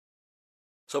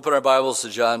So open our Bibles to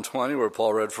John 20, where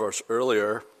Paul read for us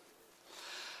earlier.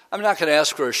 I'm not going to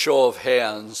ask for a show of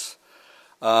hands,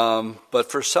 but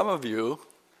for some of you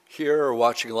here or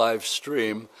watching live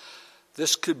stream,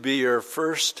 this could be your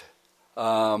first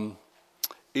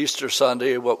Easter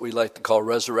Sunday, what we like to call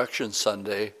Resurrection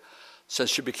Sunday,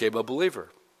 since you became a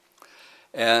believer.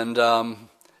 And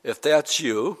if that's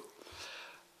you,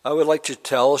 I would like to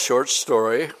tell a short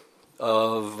story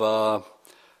of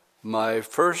my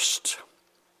first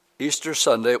Easter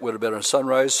Sunday. It would have been a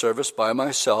sunrise service by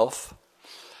myself.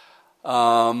 If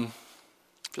you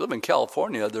live in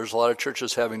California, there's a lot of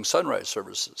churches having sunrise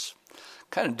services.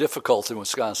 Kind of difficult in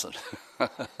Wisconsin.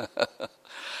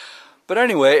 But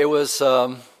anyway, it was,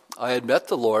 I had met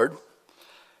the Lord,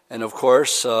 and of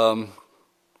course,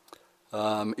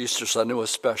 Easter Sunday was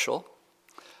special.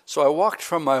 So I walked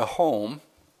from my home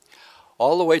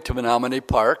all the way to Menominee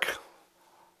Park.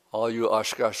 All you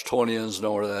Oshkoshtonians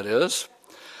know where that is.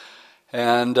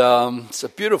 And it's a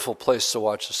beautiful place to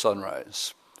watch the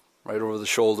sunrise, right over the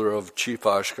shoulder of Chief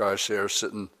Oshkosh there,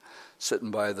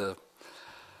 sitting by the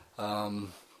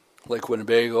Lake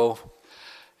Winnebago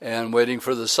and waiting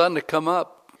for the sun to come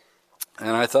up.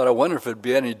 And I thought, I wonder if it'd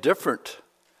be any different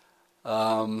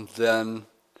than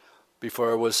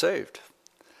before I was saved.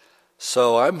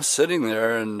 So I'm sitting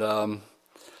there, and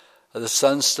the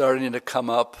sun's starting to come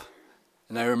up,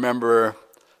 and I remember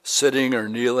sitting or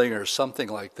kneeling or something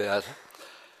like that.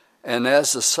 And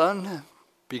as the sun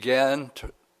began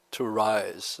to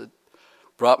rise, it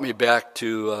brought me back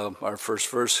to our first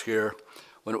verse here,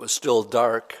 when it was still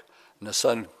dark and the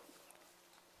sun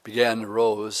began to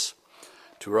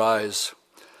rise,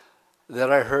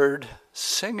 that I heard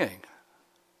singing.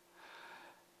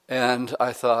 And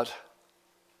I thought,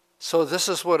 so this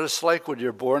is what it's like when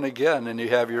you're born again and you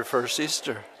have your first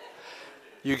Easter.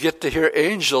 You get to hear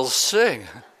angels sing.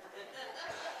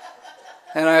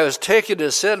 And I was taking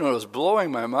this in, and it was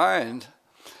blowing my mind.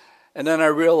 And then I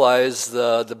realized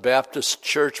the Baptist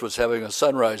church was having a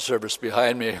sunrise service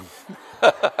behind me.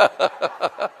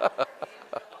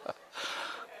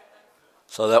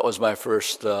 So that was my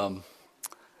first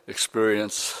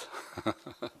experience.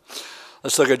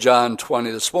 Let's look at John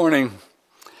 20 this morning.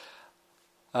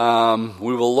 We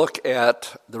will look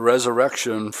at the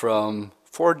resurrection from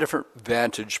 4 different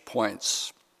vantage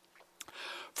points.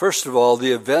 First of all,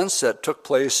 the events that took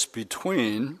place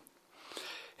between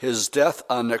his death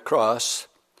on the cross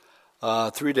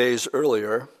 3 days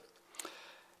earlier,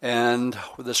 and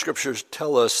the scriptures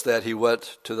tell us that he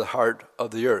went to the heart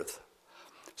of the earth.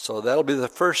 So that'll be the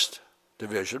first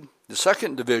division. The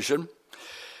second division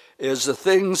is the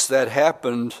things that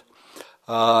happened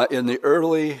in the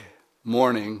early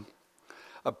morning,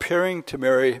 appearing to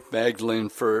Mary Magdalene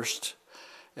first,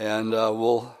 and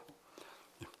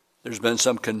there's been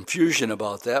some confusion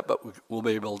about that, but we'll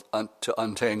be able to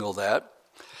untangle that.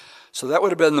 So that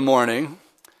would have been the morning.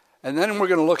 And then we're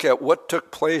going to look at what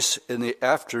took place in the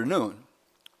afternoon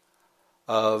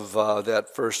of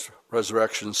that first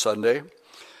Resurrection Sunday,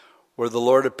 where the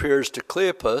Lord appears to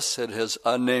Cleopas and his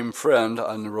unnamed friend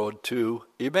on the road to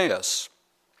Emmaus.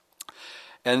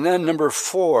 And then number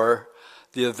 4,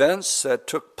 the events that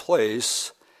took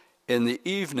place in the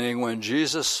evening when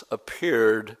Jesus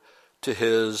appeared to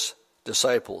his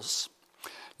disciples.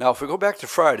 Now, if we go back to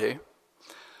Friday,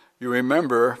 you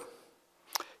remember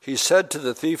he said to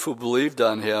the thief who believed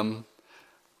on him,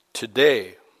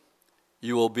 "Today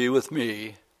you will be with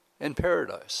me in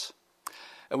paradise."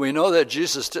 And we know that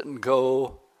Jesus didn't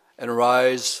go and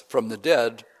rise from the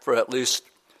dead for at least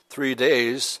 3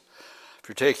 days. If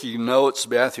you're taking notes,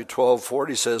 Matthew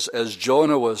 12:40 says, "As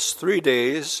Jonah was 3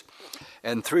 days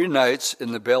and 3 nights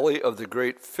in the belly of the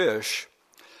great fish,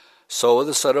 so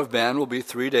the Son of Man will be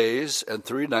 3 days and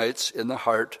 3 nights in the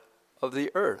heart of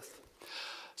the earth."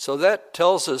 So that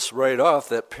tells us right off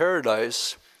that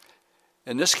paradise,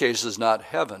 in this case, is not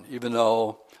heaven. Even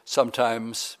though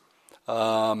sometimes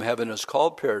heaven is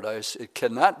called paradise, it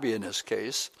cannot be in this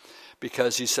case,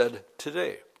 because he said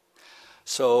today.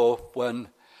 So when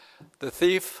the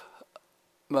thief,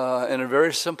 in a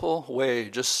very simple way,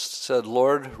 just said,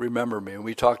 "Lord, remember me." And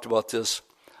we talked about this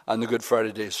on the Good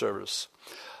Friday day service.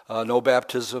 No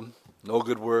baptism, no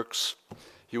good works.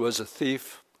 He was a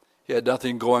thief. He had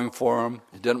nothing going for him.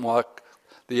 He didn't walk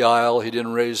the aisle. He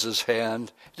didn't raise his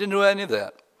hand. He didn't do any of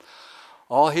that.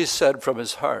 All he said from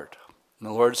his heart, and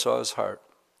the Lord saw his heart,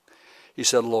 he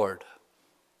said, "Lord."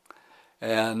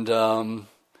 And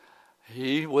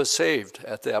he was saved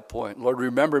at that point. "Lord,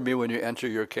 remember me when you enter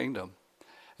your kingdom."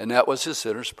 And that was his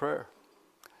sinner's prayer.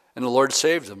 And the Lord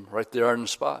saved him right there on the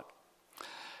spot.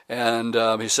 And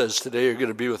he says, "Today you're going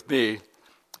to be with me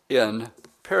in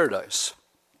paradise."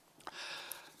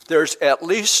 There's at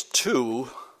least 2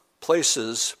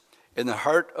 places in the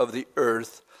heart of the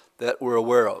earth that we're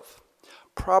aware of,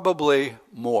 probably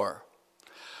more.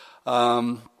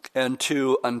 And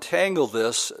to untangle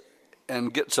this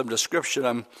and get some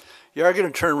description, you are going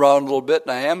to turn around a little bit,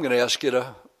 and I am going to ask you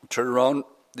to turn around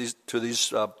these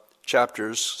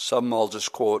chapters. Some I'll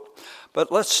just quote.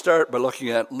 But let's start by looking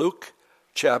at Luke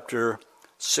chapter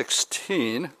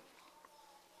 16.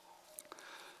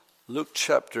 Luke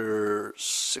chapter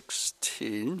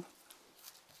 16.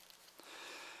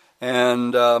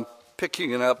 And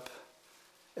picking it up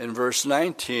in verse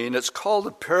 19, it's called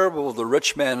the parable of the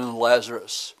rich man and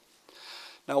Lazarus.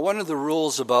 Now, one of the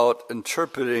rules about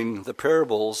interpreting the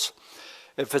parables,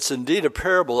 if it's indeed a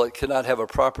parable, it cannot have a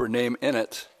proper name in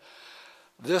it.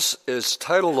 This is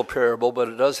titled a parable, but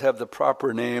it does have the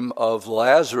proper name of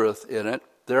Lazarus in it.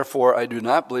 Therefore, I do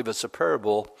not believe it's a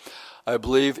parable. I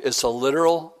believe it's a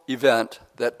literal event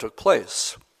that took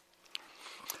place.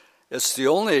 It's the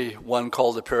only one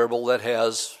called a parable that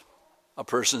has a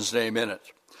person's name in it.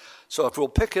 So if we'll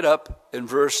pick it up in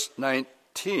verse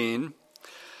 19,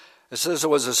 it says, there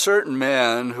was a certain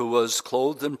man who was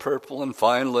clothed in purple and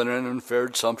fine linen and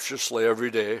fared sumptuously every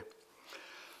day.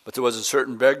 But there was a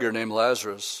certain beggar named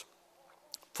Lazarus,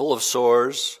 full of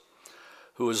sores,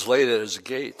 who was laid at his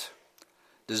gate,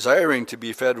 desiring to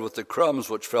be fed with the crumbs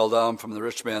which fell down from the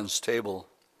rich man's table.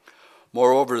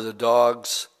 Moreover, the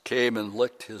dogs came and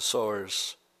licked his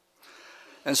sores.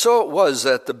 And so it was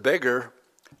that the beggar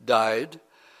died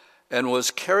and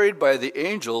was carried by the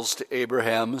angels to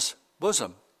Abraham's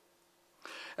bosom.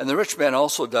 And the rich man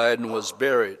also died and was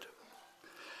buried.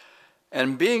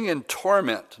 And being in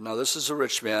torment, now this is a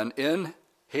rich man, in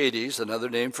Hades, another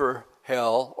name for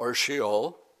hell or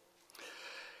Sheol,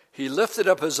 he lifted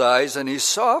up his eyes and he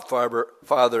saw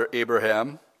Father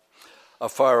Abraham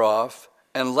afar off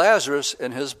and Lazarus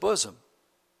in his bosom.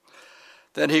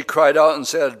 Then he cried out and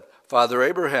said, Father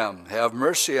Abraham, have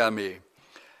mercy on me,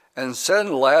 and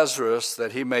send Lazarus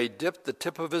that he may dip the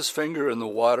tip of his finger in the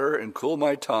water and cool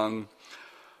my tongue,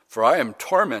 for I am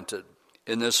tormented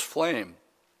in this flame.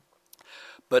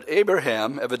 But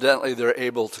Abraham, evidently they're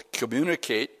able to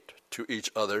communicate to each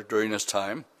other during this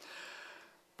time.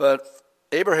 But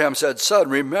Abraham said, Son,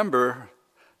 remember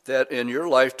that in your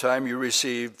lifetime you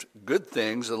received good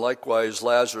things, and likewise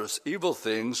Lazarus evil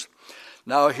things.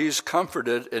 Now he's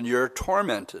comforted and you're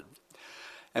tormented.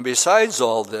 And besides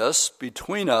all this,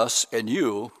 between us and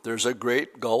you, there's a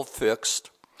great gulf fixed,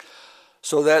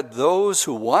 so that those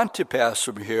who want to pass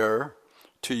from here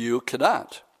to you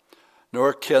cannot,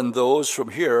 nor can those from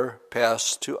here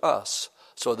pass to us.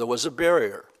 So there was a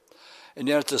barrier. And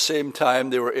yet at the same time,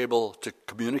 they were able to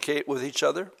communicate with each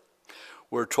other.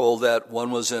 We're told that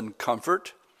one was in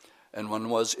comfort and one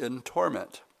was in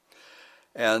torment.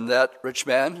 And that rich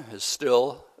man is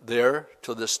still there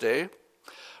to this day.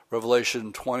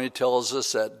 Revelation 20 tells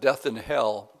us that death and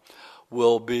hell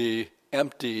will be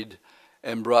emptied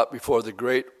and brought before the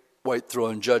great white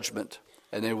throne judgment,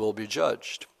 and they will be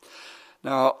judged.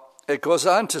 Now, it goes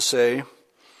on to say,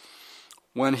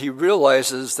 when he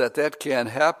realizes that that can't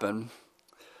happen,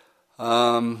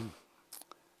 and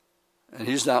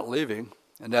he's not leaving,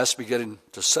 and that's beginning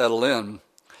to settle in,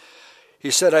 he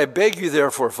said, I beg you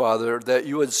therefore, Father, that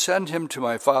you would send him to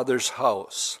my father's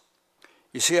house.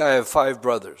 You see, I have 5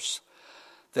 brothers,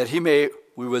 that he may,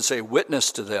 we would say,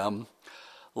 witness to them,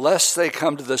 lest they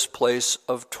come to this place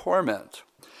of torment.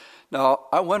 Now,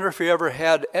 I wonder if he ever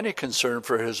had any concern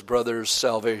for his brother's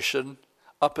salvation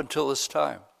up until this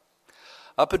time,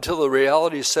 up until the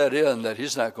reality set in that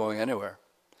he's not going anywhere,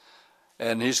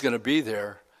 and he's going to be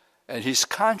there, and he's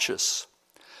conscious.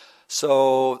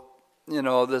 So,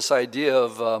 this idea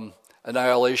of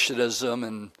annihilationism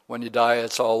and when you die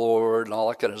it's all over and all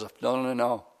that kind of stuff.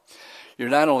 No. You're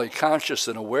not only conscious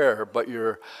and aware, but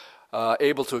you're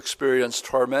able to experience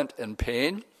torment and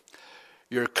pain.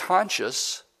 You're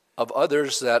conscious of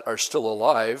others that are still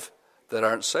alive that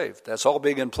aren't saved. That's all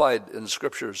being implied in the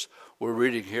scriptures we're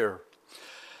reading here.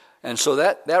 And so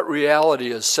that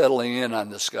reality is settling in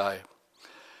on this guy.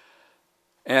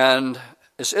 And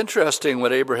it's interesting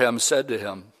what Abraham said to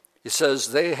him. He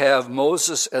says, they have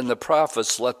Moses and the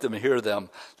prophets, let them hear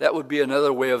them. That would be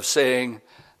another way of saying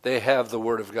they have the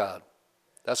word of God.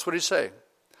 That's what he's saying.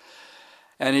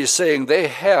 And he's saying they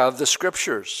have the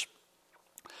scriptures.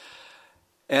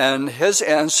 And his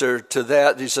answer to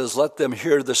that, he says, let them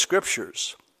hear the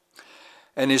scriptures.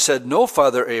 And he said, no,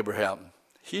 Father Abraham.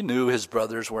 He knew his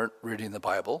brothers weren't reading the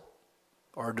Bible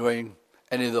or doing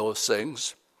any of those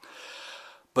things.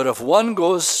 But if one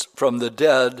goes from the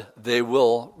dead, they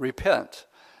will repent.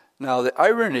 Now, the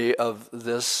irony of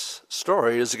this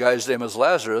story is the guy's name is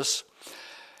Lazarus,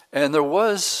 And there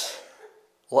was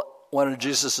one of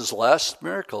Jesus' last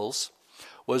miracles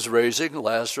was raising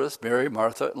Lazarus, Mary,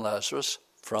 Martha, and Lazarus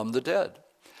from the dead.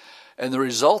 And the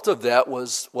result of that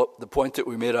was what the point that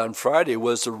we made on Friday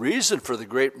was the reason for the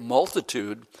great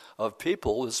multitude of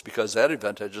people is because that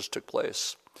event had just took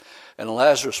place. And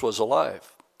Lazarus was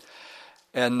alive.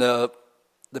 And the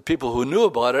people who knew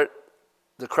about it,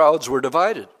 the crowds were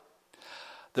divided.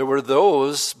 There were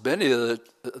those, many of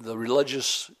the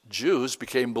religious Jews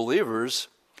became believers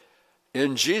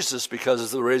in Jesus because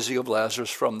of the raising of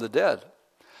Lazarus from the dead.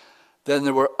 Then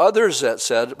there were others that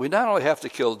said, we not only have to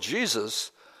kill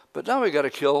Jesus, but now we got to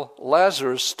kill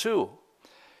Lazarus too.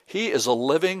 He is a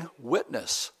living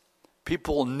witness.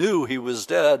 People knew he was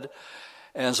dead,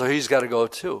 and so he's got to go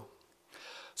too.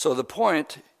 So the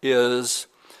point is,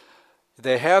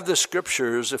 they have the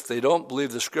scriptures. If they don't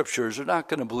believe the scriptures, they're not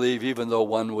going to believe even though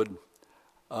one would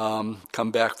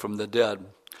come back from the dead.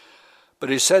 But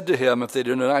he said to him, if they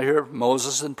do not hear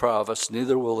Moses and prophets,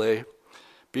 neither will they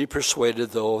be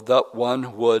persuaded, though that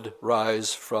one would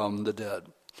rise from the dead.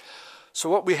 So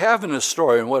what we have in this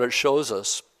story and what it shows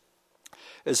us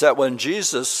is that when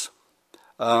Jesus,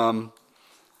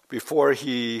 before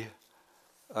he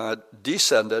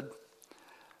descended,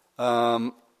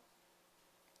 I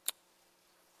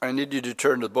need you to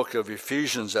turn to the book of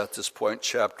Ephesians at this point,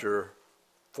 chapter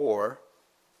 4,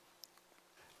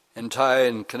 and tie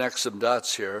and connect some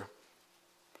dots here.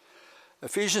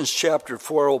 Ephesians chapter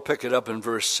 4, we'll pick it up in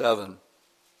verse 7.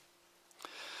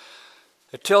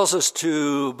 It tells us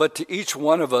but to each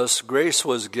one of us grace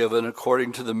was given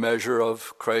according to the measure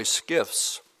of Christ's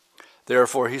gifts.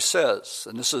 Therefore he says,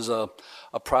 and this is a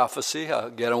prophecy.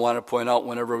 Again, I want to point out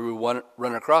whenever we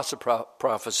run across a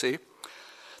prophecy,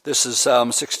 this is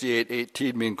Psalm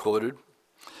 68:18 being quoted.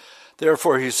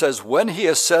 Therefore he says, when he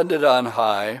ascended on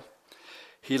high,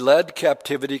 he led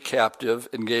captivity captive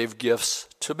and gave gifts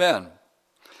to men.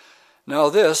 Now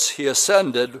this, he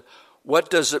ascended, what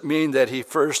does it mean that he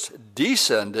first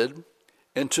descended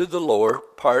into the lower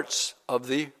parts of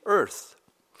the earth?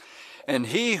 And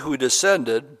he who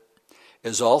descended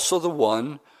is also the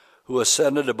one who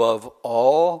ascended above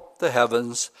all the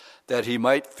heavens that he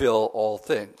might fill all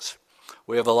things.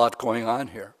 We have a lot going on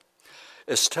here.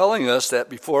 It's telling us that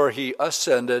before he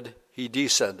ascended, he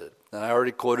descended. And I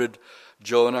already quoted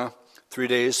Jonah, 3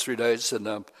 days, 3 nights in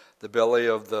the belly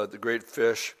of the great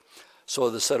fish. So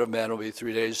the Son of Man will be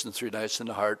 3 days and 3 nights in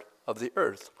the heart of the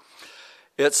earth.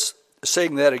 It's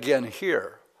saying that again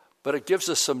here, but it gives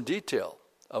us some detail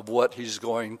of what he's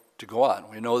going to go on.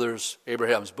 We know there's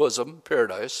Abraham's bosom,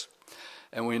 paradise,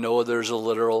 and we know there's a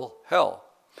literal hell.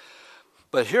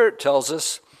 But here it tells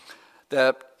us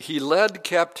that he led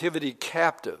captivity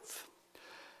captive.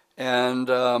 And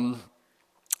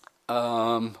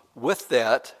with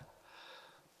that,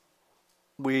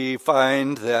 we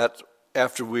find that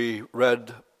after we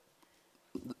read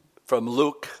from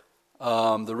Luke,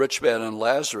 the rich man and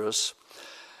Lazarus,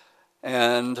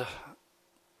 and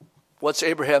what's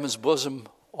Abraham's bosom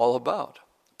all about?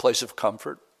 A place of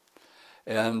comfort.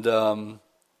 And the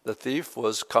thief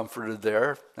was comforted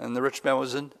there, and the rich man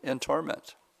was in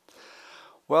torment.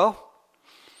 Well,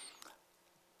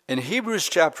 in Hebrews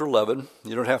chapter 11,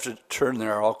 you don't have to turn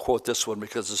there, I'll quote this one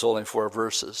because it's only 4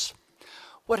 verses.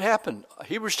 What happened?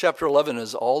 Hebrews chapter 11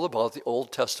 is all about the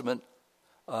Old Testament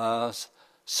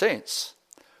saints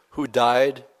who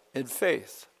died in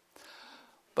faith,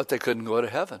 but they couldn't go to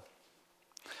heaven.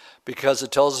 Because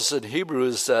it tells us in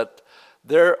Hebrews that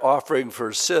their offering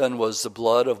for sin was the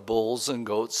blood of bulls and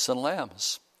goats and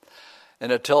lambs.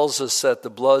 And it tells us that the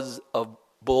blood of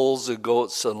bulls and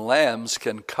goats and lambs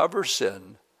can cover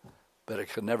sin, but it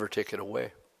can never take it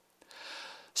away.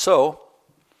 So,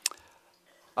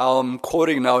 I'm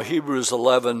quoting now Hebrews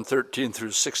 11, 13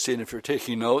 through 16, if you're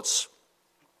taking notes.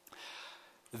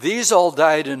 These all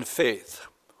died in faith.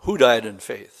 Who died in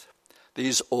faith?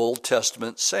 These Old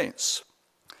Testament saints.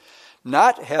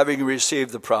 Not having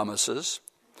received the promises,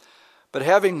 but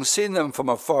having seen them from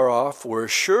afar off, were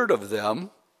assured of them.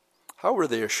 How were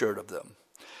they assured of them?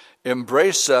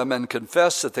 Embraced them and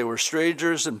confessed that they were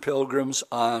strangers and pilgrims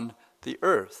on the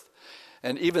earth.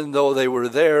 And even though they were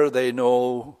there, they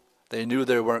knew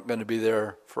they weren't going to be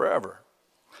there forever.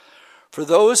 For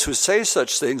those who say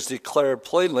such things declare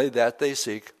plainly that they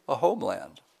seek a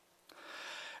homeland.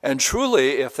 And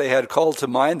truly, if they had called to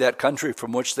mind that country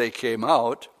from which they came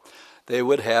out, they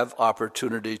would have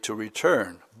opportunity to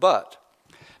return. But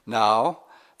now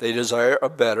they desire a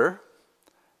better,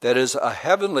 that is, a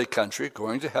heavenly country,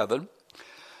 going to heaven.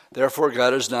 Therefore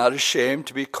God is not ashamed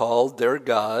to be called their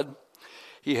God.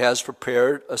 He has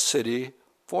prepared a city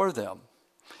for them.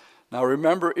 Now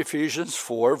remember Ephesians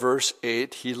 4, verse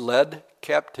 8, he led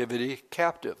captivity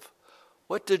captive.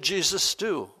 What did Jesus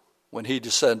do when he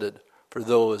descended for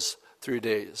those 3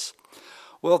 days?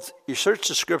 Well, you search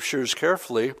the scriptures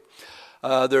carefully.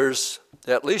 There's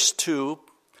at least two,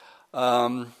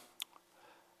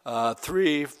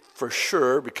 three for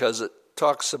sure, because it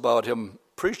talks about him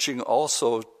preaching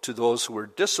also to those who were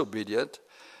disobedient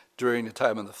during the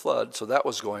time of the flood. So that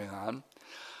was going on.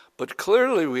 But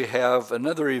clearly we have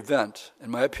another event, in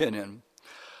my opinion,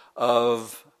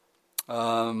 of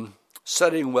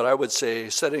setting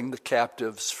the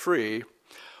captives free,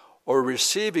 or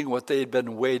receiving what they'd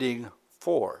been waiting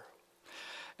for.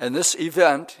 And this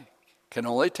event can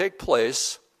only take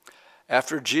place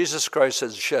after Jesus Christ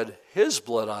has shed his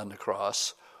blood on the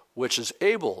cross, which is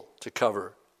able to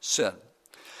cover sin.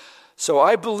 So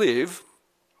I believe,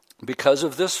 because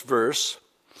of this verse,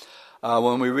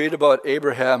 when we read about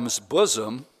Abraham's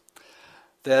bosom,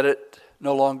 that it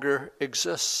no longer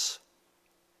exists.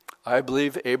 I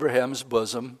believe Abraham's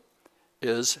bosom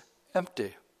is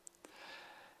empty.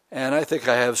 And I think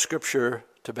I have scripture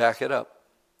to back it up.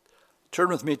 Turn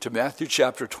with me to Matthew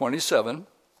chapter 27.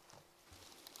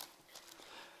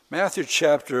 Matthew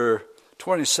chapter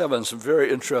 27, some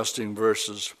very interesting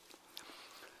verses.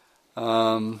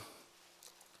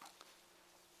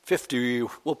 50,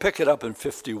 we'll pick it up in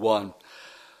 51.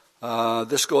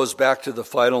 This goes back to the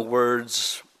final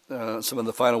words, some of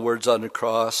the final words on the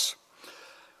cross,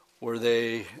 where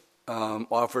they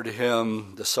offered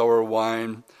him the sour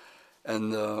wine,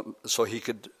 and so he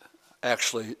could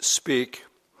actually speak.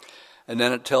 And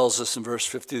then it tells us in verse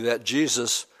 50 that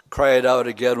Jesus cried out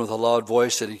again with a loud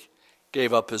voice, and he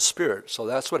gave up his spirit. So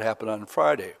that's what happened on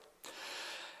Friday.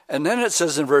 And then it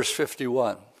says in verse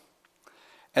 51,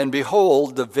 and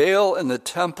behold, the veil in the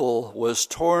temple was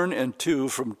torn in two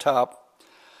from top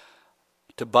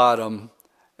to bottom,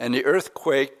 and the earth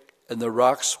quaked, and the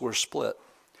rocks were split.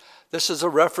 This is a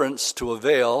reference to a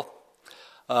veil.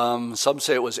 Some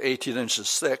say it was 18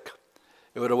 inches thick.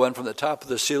 It would have went from the top of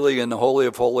the ceiling in the Holy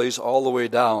of Holies all the way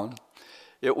down.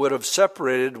 It would have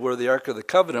separated where the Ark of the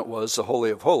Covenant was, the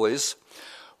Holy of Holies,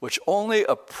 which only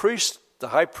a priest, the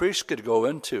high priest, could go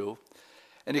into,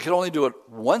 and he could only do it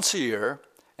once a year,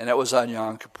 and that was on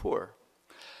Yom Kippur.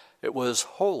 It was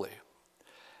holy.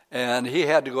 And he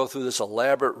had to go through this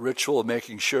elaborate ritual of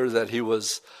making sure that he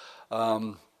was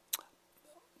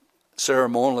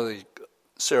ceremonially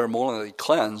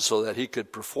cleansed so that he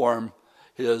could perform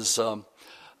his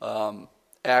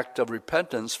act of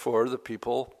repentance for the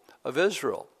people of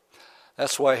Israel.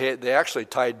 That's why they actually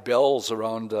tied bells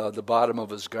around the bottom of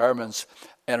his garments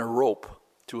and a rope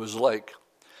to his leg,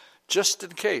 just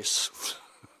in case.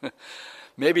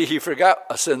 Maybe he forgot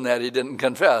a sin that he didn't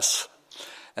confess,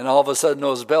 and all of a sudden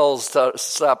those bells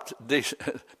stopped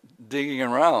digging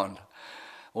around.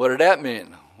 What did that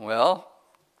mean? Well,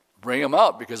 bring him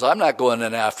out, because I'm not going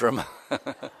in after him.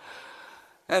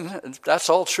 And that's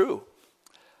all true.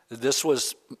 This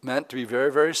was meant to be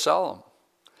very, very solemn.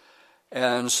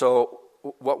 And so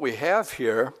what we have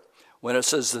here, when it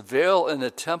says the veil in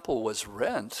the temple was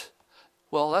rent,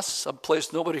 well, that's a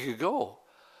place nobody could go.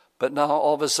 But now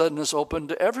all of a sudden it's open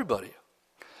to everybody.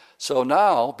 So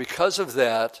now, because of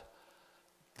that,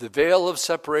 the veil of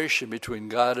separation between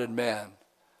God and man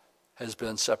has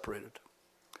been separated.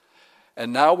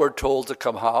 And now we're told to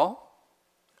come how?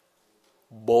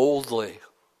 Boldly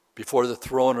before the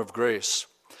throne of grace.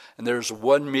 And there's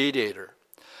one mediator.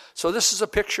 So this is a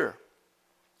picture.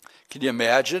 Can you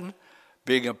imagine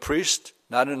being a priest,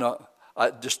 not in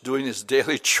just doing his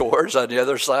daily chores on the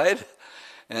other side,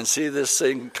 and see this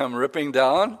thing come ripping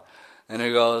down? And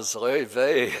he goes,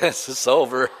 "Hey, it's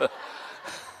over."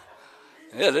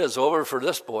 It is over for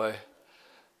this boy.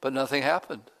 But nothing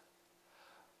happened.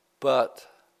 But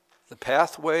the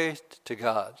pathway to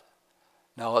God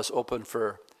now is open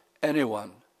for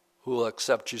anyone who will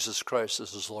accept Jesus Christ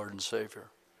as his Lord and Savior.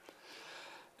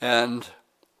 And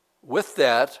with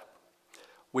that,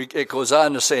 it goes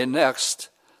on to say next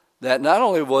that not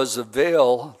only was the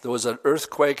veil, there was an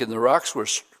earthquake and the rocks were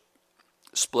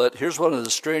split. Here's one of the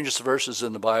strangest verses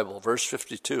in the Bible, verse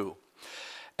 52.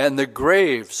 And the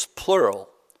graves, plural,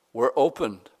 were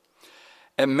opened,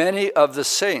 and many of the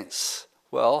saints,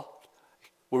 well,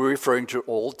 we're referring to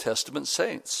Old Testament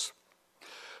saints,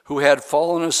 who had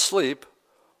fallen asleep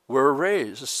were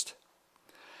raised.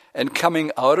 And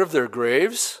coming out of their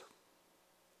graves,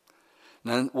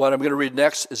 and what I'm going to read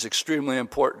next is extremely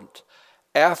important,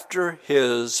 after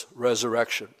his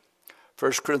resurrection.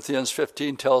 1 Corinthians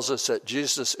 15 tells us that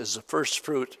Jesus is the first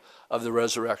fruit of the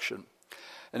resurrection.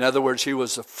 In other words, he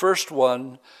was the first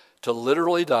one to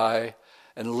literally die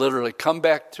and literally come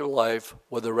back to life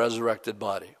with a resurrected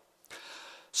body.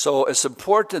 So it's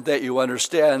important that you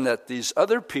understand that these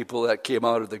other people that came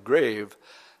out of the grave,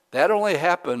 that only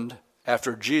happened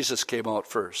after Jesus came out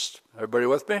first. Everybody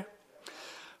with me?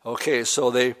 Okay,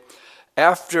 so they,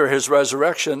 after his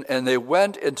resurrection, and they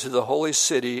went into the holy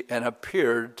city and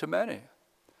appeared to many.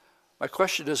 My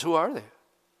question is, who are they?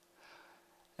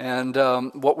 And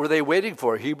what were they waiting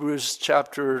for? Hebrews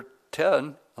chapter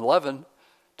 11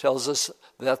 tells us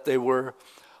that they were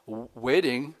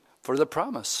waiting for the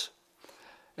promise.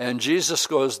 And Jesus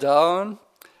goes down,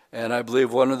 and I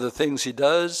believe one of the things he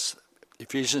does,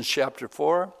 Ephesians chapter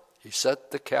 4, he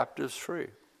set the captives free.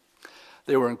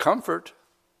 They were in comfort,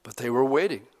 but they were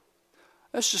waiting.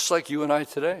 That's just like you and I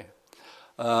today.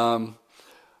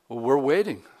 We're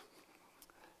waiting.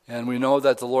 And we know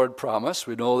that the Lord promised.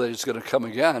 We know that he's going to come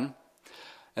again.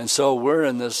 And so we're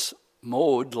in this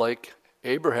mode like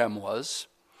Abraham was.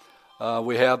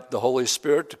 We have the Holy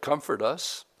Spirit to comfort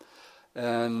us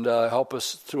and help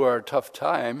us through our tough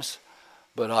times.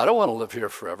 But I don't want to live here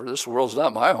forever. This world's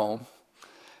not my home.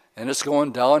 And it's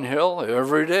going downhill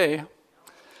every day.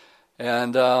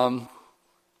 And I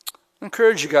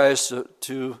encourage you guys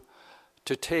to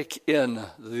take in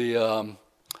the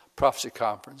prophecy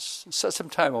conference. Set some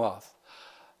time off.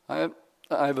 I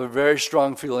have a very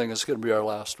strong feeling it's going to be our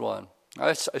last one.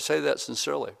 I say that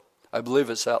sincerely. I believe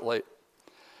it's that late.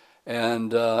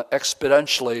 And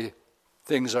exponentially,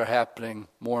 things are happening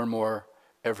more and more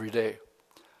every day.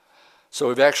 So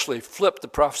we've actually flipped the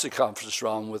prophecy conference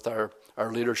around with our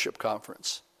leadership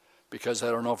conference, because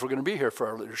I don't know if we're going to be here for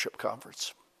our leadership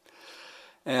conference.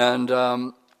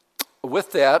 And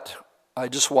with that, I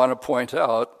just want to point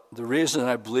out the reason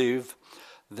I believe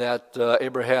that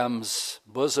Abraham's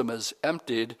bosom is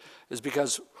emptied is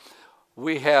because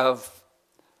we have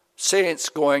saints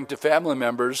going to family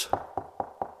members,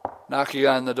 knocking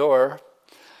on the door.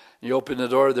 You open the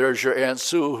door, there's your Aunt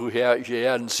Sue, who you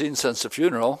hadn't seen since the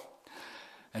funeral,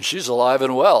 and she's alive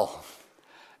and well.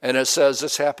 And it says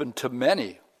this happened to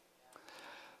many.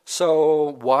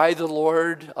 So why the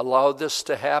Lord allowed this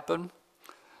to happen?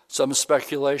 Some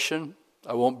speculation.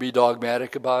 I won't be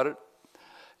dogmatic about it.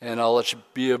 And I'll let you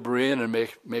be a Berean and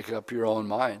make up your own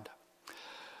mind.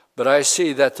 But I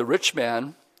see that the rich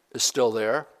man is still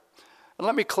there. And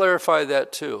let me clarify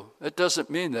that too. It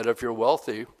doesn't mean that if you're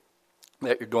wealthy,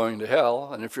 that you're going to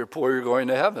hell, and if you're poor, you're going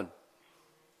to heaven.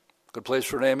 Good place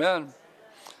for an amen.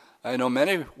 I know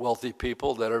many wealthy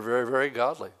people that are very, very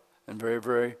godly and very,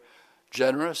 very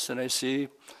generous, and I see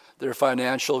their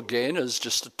financial gain as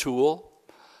just a tool,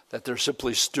 that they're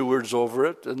simply stewards over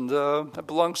it, and it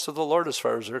belongs to the Lord as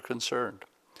far as they're concerned.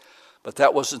 But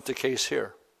that wasn't the case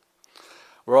here.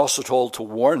 We're also told to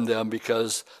warn them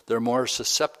because they're more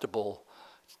susceptible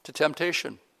to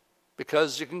temptation,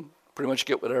 because you can pretty much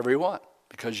get whatever you want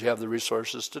because you have the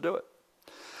resources to do it.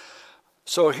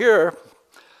 So here,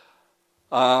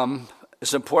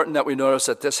 it's important that we notice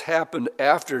that this happened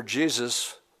after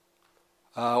Jesus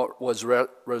was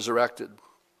resurrected.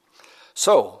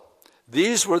 So,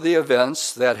 these were the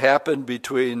events that happened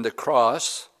between the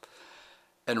cross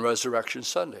and Resurrection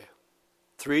Sunday,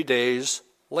 3 days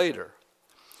later.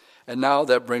 And now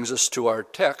that brings us to our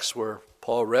text where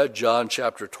Paul read John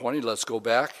chapter 20. Let's go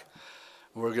back.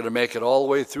 We're going to make it all the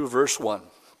way through verse 1.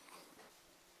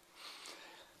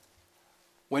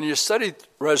 When you study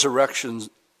resurrections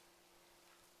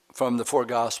from the four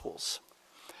Gospels,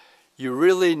 you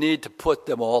really need to put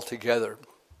them all together.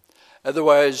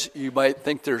 Otherwise, you might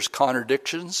think there's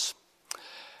contradictions.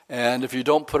 And if you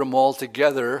don't put them all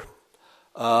together,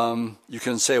 you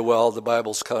can say, well, the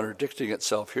Bible's contradicting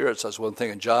itself here. It says one thing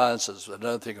in John, it says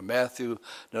another thing in Matthew,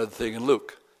 another thing in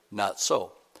Luke. Not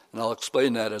so. And I'll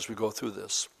explain that as we go through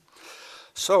this.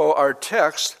 So our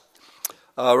text,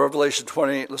 Revelation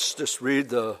 20, let's just read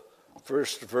the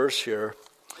first verse here.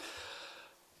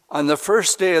 On the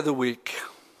first day of the week,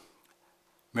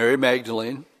 Mary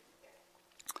Magdalene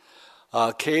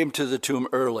came to the tomb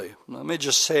early. Let me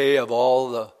just say, of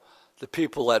all the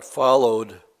people that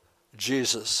followed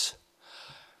Jesus,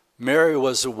 Mary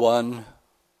was the one,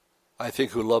 I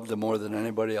think, who loved him more than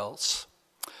anybody else.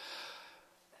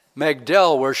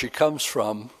 Magdala, where she comes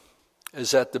from,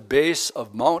 is at the base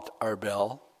of Mount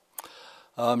Arbel,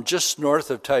 just north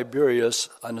of Tiberias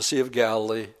on the Sea of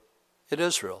Galilee in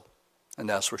Israel. And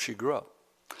that's where she grew up.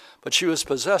 But she was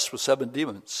possessed with 7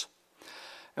 demons.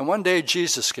 And one day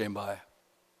Jesus came by.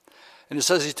 And it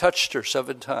says he touched her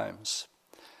 7 times.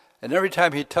 And every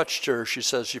time he touched her, she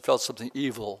says she felt something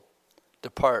evil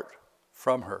depart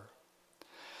from her.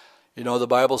 You know, the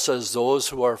Bible says those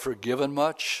who are forgiven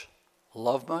much,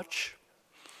 love much.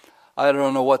 I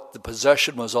don't know what the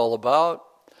possession was all about,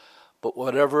 but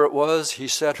whatever it was, he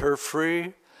set her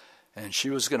free, and she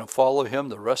was going to follow him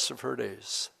the rest of her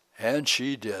days. And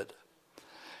she did.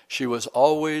 She was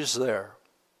always there.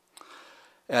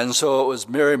 And so it was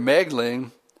Mary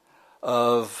Magdalene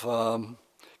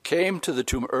came to the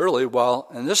tomb early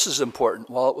and this is important,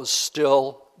 while it was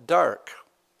still dark,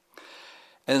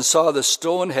 and saw the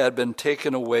stone had been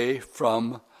taken away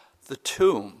from the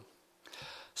tomb.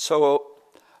 So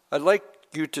I'd like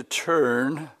you to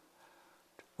turn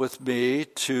with me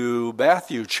to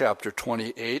Matthew chapter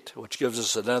 28, which gives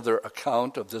us another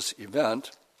account of this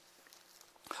event.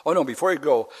 Oh no, before you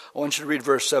go, I want you to read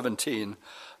verse 17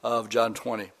 of John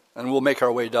 20, and we'll make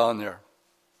our way down there.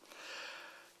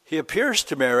 He appears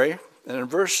to Mary, and in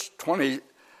verse 20,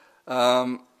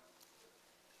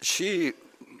 she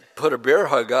put a bear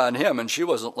hug on him, and she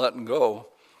wasn't letting go.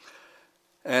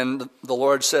 And the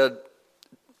Lord said,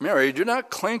 Mary, do not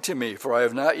cling to me, for I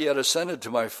have not yet ascended to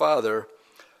my Father,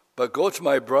 but go to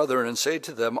my brethren and say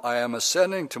to them, I am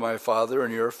ascending to my Father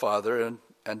and your Father,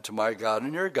 and to my God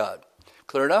and your God.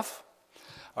 Clear enough?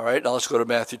 All right, now let's go to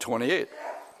Matthew 28.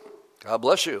 God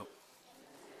bless you.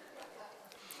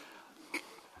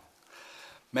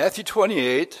 Matthew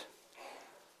 28,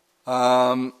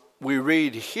 we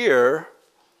read here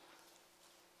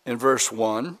in verse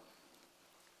 1,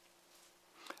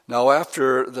 Now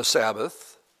after the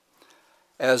Sabbath,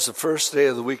 as the first day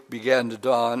of the week began to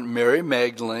dawn, Mary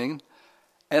Magdalene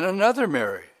and another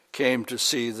Mary came to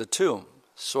see the tomb.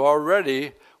 So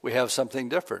already we have something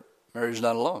different. Mary's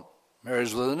not alone.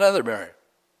 Mary's with another Mary.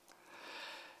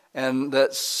 And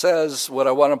that says, what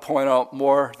I want to point out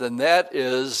more than that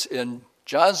is, in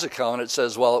John's account, it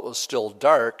says, while it was still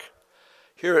dark,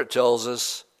 here it tells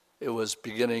us it was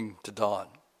beginning to dawn.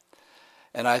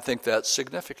 And I think that's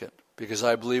significant, because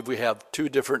I believe we have two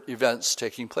different events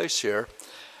taking place here.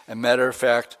 And matter of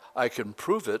fact, I can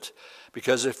prove it,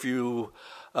 because if you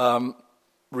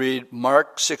read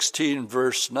Mark 16,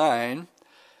 verse 9,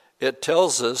 it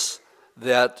tells us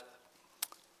that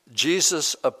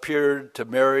Jesus appeared to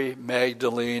Mary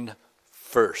Magdalene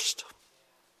first.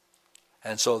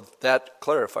 And so that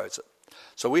clarifies it.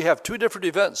 So we have two different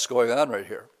events going on right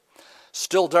here.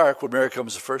 Still dark when Mary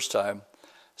comes the first time.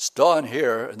 It's dawn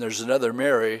here, and there's another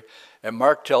Mary. And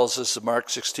Mark tells us in Mark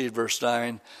 16, verse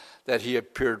 9, that he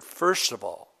appeared first of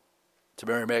all to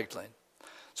Mary Magdalene.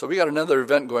 So we got another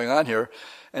event going on here.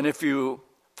 And if you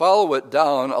follow it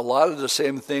down, a lot of the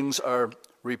same things are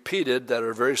repeated that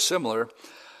are very similar.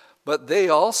 But they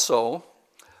also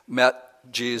met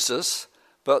Jesus.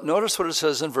 But notice what it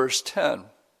says in verse 10.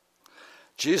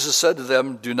 Jesus said to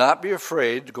them, do not be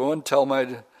afraid. Go and tell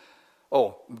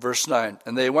verse 9.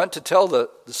 And they went to tell the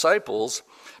disciples,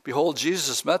 behold,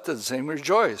 Jesus met them, saying,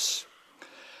 rejoice.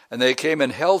 And they came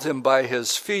and held him by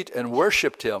his feet and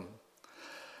worshipped him.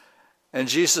 And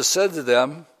Jesus said to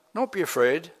them, don't be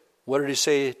afraid. What did he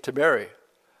say to Mary?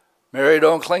 Mary,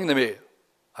 don't cling to me.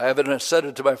 I haven't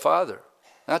ascended to my Father.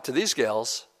 Not to these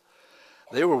gals.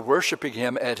 They were worshiping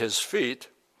him at his feet.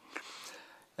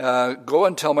 Go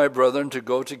and tell my brethren to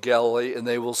go to Galilee, and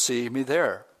they will see me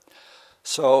there.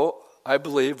 So I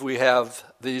believe we have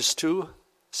these two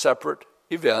separate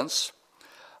events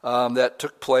that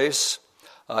took place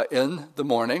in the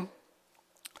morning.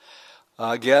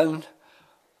 Again,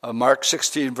 Mark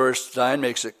 16, verse 9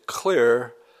 makes it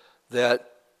clear that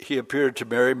he appeared to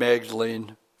Mary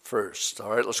Magdalene first.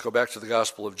 All right, let's go back to the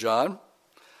Gospel of John.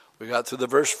 We got through the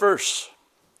verse.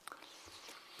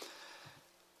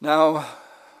 Now,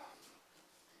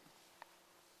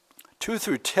 2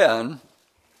 through 10,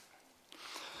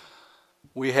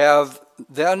 we have,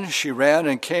 then she ran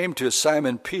and came to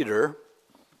Simon Peter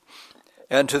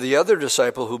and to the other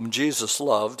disciple whom Jesus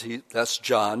loved. That's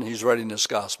John. He's writing this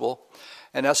gospel.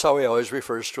 And that's how he always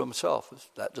refers to himself,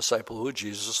 that disciple who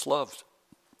Jesus loved.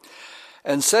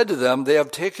 And said to them, they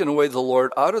have taken away the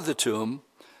Lord out of the tomb,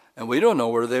 and we don't know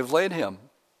where they've laid him.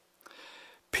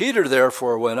 Peter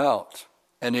therefore went out,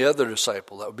 and the other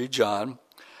disciple, that would be John,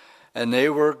 and they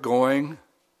were going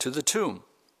to the tomb.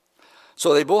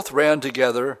 So they both ran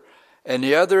together, and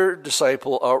the other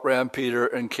disciple outran Peter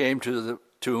and came to the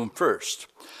tomb first.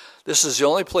 This is the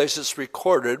only place it's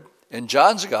recorded in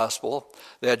John's gospel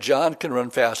that John can run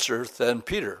faster than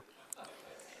Peter.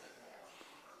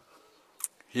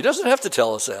 He doesn't have to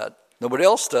tell us that. Nobody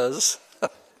else does.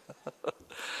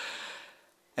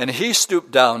 And he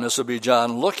stooped down, this will be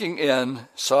John, looking in,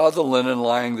 saw the linen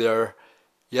lying there,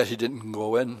 yet he didn't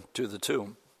go into the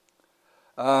tomb.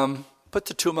 Put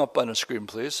the tomb up on the screen,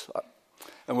 please.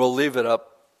 And we'll leave it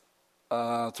up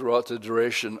throughout the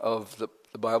duration of the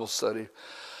Bible study.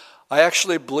 I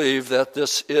actually believe that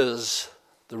this is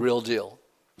the real deal.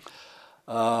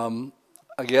 Again,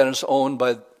 it's owned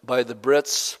by the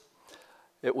Brits.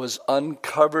 It was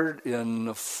uncovered in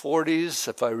the 40s,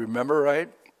 if I remember right.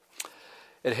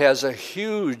 It has a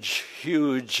huge,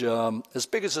 as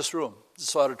big as this room,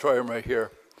 this auditorium right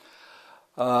here,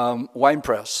 wine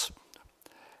press.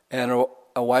 And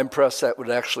a wine press that would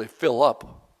actually fill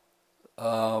up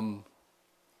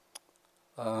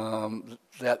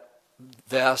that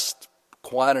vast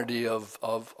quantity of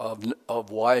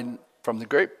wine from the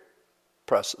grape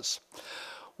presses,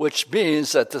 which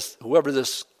means that whoever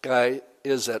this guy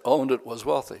is that owned it was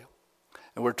wealthy.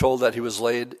 And we're told that he was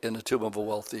laid in the tomb of a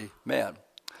wealthy man.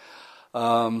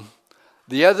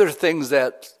 The other things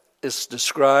that is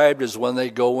described is when they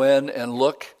go in and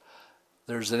look,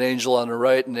 there's an angel on the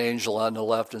right and an angel on the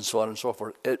left and so on and so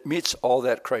forth. It meets all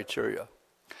that criteria.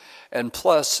 And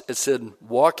plus, it's in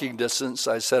walking distance,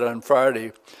 I said on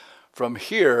Friday, from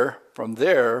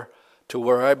there, to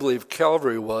where I believe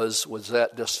Calvary was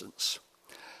that distance.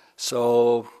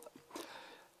 So,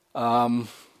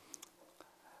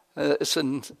 it's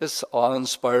an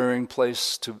awe-inspiring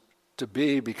place to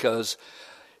be, because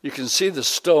you can see the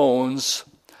stones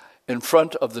in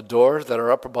front of the door that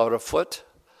are up about a foot.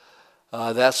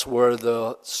 That's where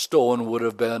the stone would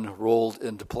have been rolled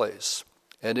into place.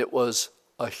 And it was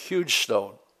a huge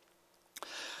stone.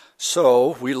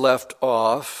 So we left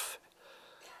off,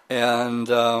 and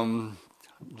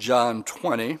John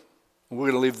 20. We're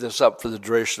going to leave this up for the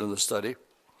duration of the study.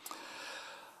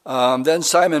 Then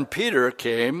Simon Peter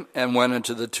came and went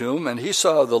into the tomb, and he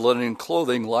saw the linen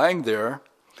clothing lying there,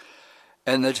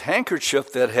 and the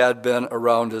handkerchief that had been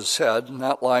around his head,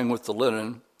 not lying with the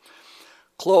linen,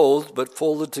 clothed but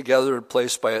folded together and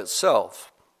placed by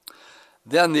itself.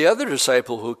 Then the other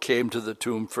disciple who came to the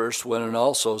tomb first went and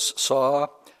also saw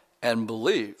and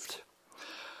believed.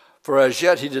 For as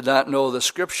yet he did not know the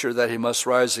scripture that he must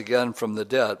rise again from the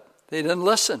dead. They didn't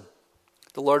listen.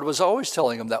 The Lord was always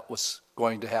telling them that was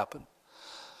going to happen.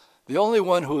 The only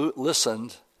one who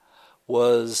listened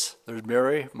was, there's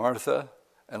Mary, Martha,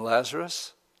 and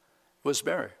Lazarus. It was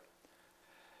Mary.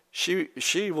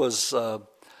 She was the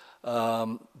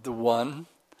one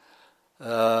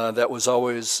that was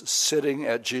always sitting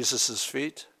at Jesus'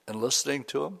 feet and listening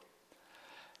to him.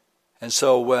 And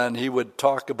so when he would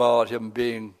talk about him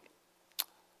being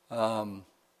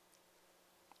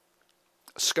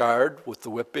scarred with the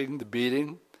whipping, the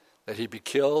beating, that he'd be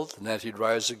killed and that he'd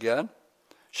rise again,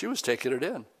 she was taking it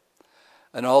in.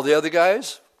 And all the other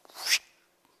guys,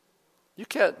 you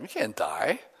can't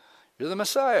die. You're the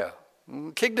Messiah.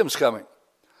 Kingdom's coming.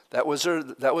 That was her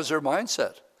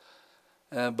mindset.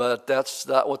 But that's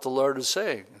not what the Lord is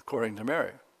saying, according to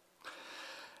Mary.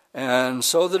 And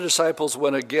so the disciples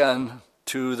went again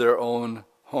to their own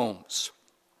homes.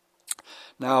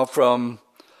 Now from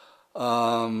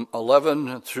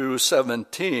 11 through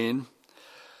 17,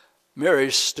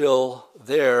 Mary's still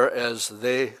there as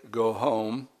they go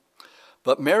home.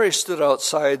 But Mary stood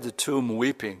outside the tomb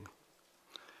weeping.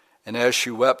 And as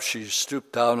she wept, she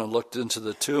stooped down and looked into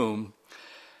the tomb.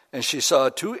 And she saw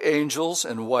two angels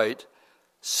in white,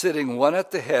 sitting one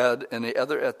at the head and the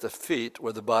other at the feet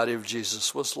where the body of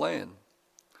Jesus was laying.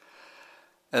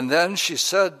 And then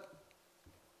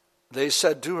they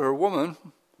said to her, "Woman,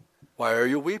 why are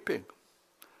you weeping?"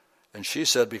 And she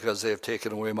said, "Because they have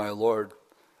taken away my Lord,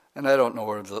 and I don't know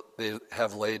where they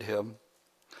have laid him."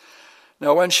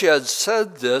 Now when she had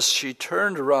said this, she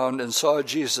turned around and saw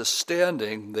Jesus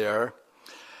standing there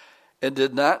and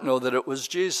did not know that it was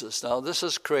Jesus. Now this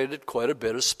has created quite a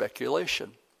bit of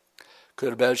speculation. Could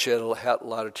have been she had a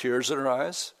lot of tears in her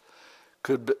eyes.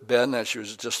 Could have been that she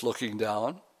was just looking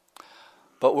down.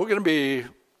 But we're going to be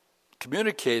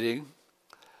communicating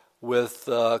with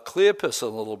Cleopas a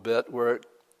little bit, where it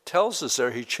tells us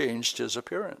there he changed his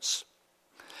appearance.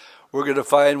 We're going to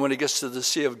find when he gets to the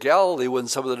Sea of Galilee, when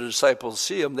some of the disciples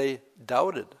see him, they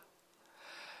doubted.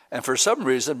 And for some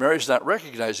reason, Mary's not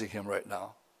recognizing him right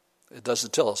now. It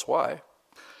doesn't tell us why.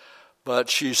 But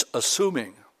she's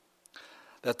assuming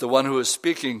that the one who was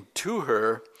speaking to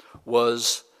her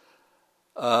was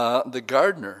the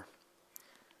gardener,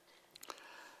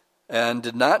 and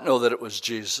did not know that it was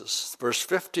Jesus. Verse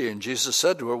 15, Jesus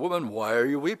said to her, "Woman, why are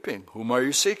you weeping? Whom are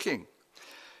you seeking?"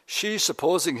 She,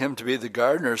 supposing him to be the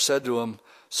gardener, said to him,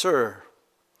 "Sir,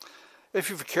 if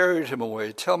you've carried him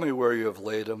away, tell me where you have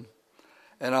laid him,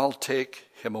 and I'll take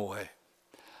him away."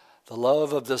 The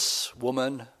love of this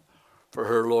woman for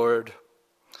her Lord.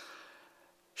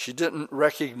 She didn't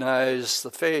recognize the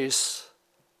face,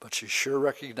 but she sure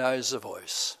recognized the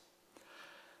voice.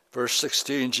 Verse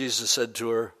 16, Jesus said to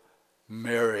her,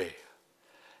 "Mary."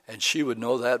 And she would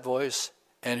know that voice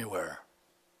anywhere.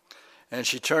 And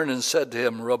she turned and said to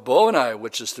him, Rabboni,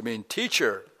 which is to mean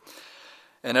teacher.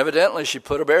 And evidently she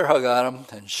put a bear hug on him,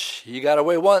 and he got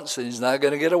away once, and he's not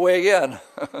going to get away again.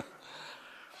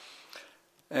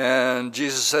 And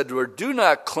Jesus said to her, do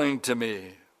not cling to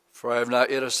me, for I have not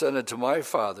yet ascended to my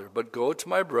Father, but go to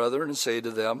my brethren and say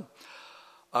to them,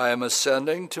 I am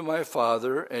ascending to my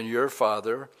Father and your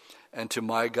Father, and to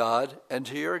my God and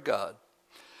to your God.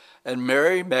 And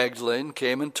Mary Magdalene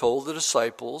came and told the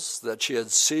disciples that she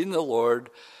had seen the Lord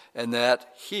and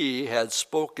that he had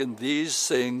spoken these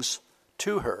things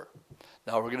to her.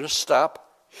 Now we're going to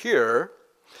stop here,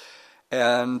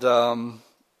 and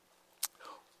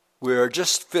we're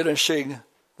just finishing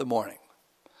the morning.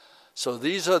 So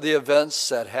these are the events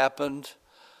that happened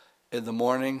in the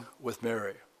morning with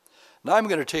Mary. Now I'm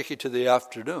going to take you to the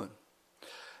afternoon.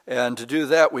 And to do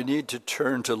that, we need to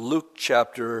turn to Luke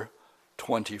chapter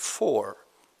 24.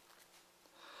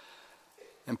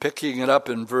 And picking it up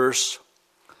in verse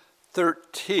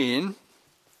 13,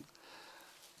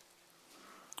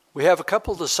 we have a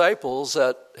couple disciples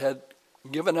that had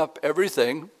given up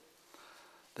everything.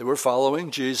 They were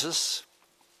following Jesus,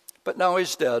 but now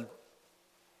he's dead.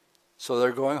 So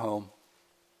they're going home.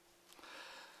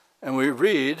 And we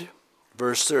read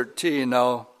verse 13,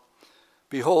 now,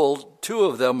 behold, two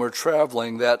of them were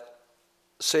traveling that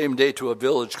same day to a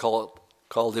village called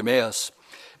Emmaus.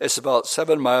 It's about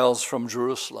 7 miles from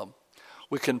Jerusalem.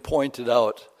 We can point it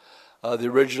out. The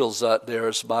original's not there.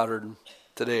 It's modern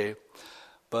today.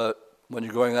 But when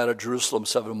you're going out of Jerusalem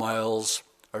 7 miles,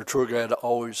 our tour guide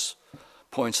always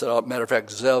points it out. Matter of fact,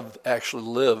 Zev actually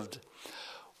lived,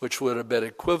 which would have been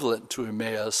equivalent to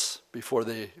Emmaus before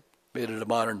they made it a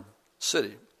modern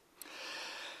city.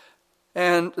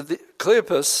 And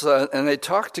Cleopas, and they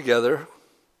talked together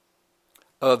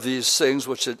of these things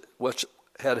which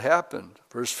had happened.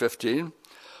 Verse 15,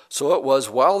 so it was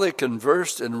while they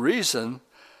conversed and reasoned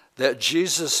that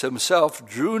Jesus himself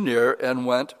drew near and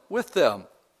went with them.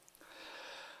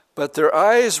 But their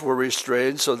eyes were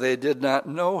restrained, so they did not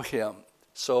know him.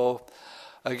 So,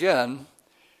 again,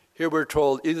 here we're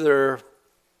told either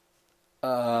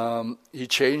he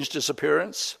changed his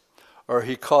appearance or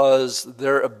he caused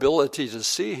their ability to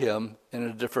see him in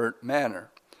a different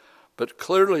manner. But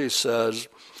clearly says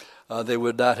they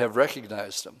would not have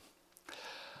recognized him.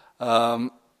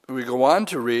 We go on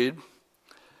to read,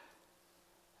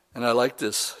 and I like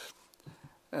this,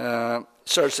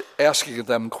 starts asking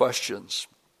them questions.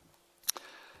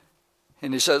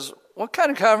 And he says, what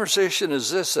kind of conversation is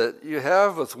this that you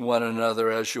have with one another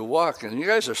as you walk? And you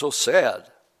guys are so sad.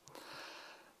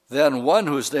 Then one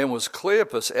whose name was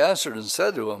Cleopas answered and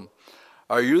said to him,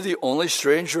 are you the only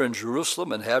stranger in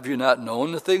Jerusalem, and have you not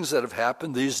known the things that have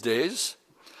happened these days?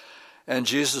 And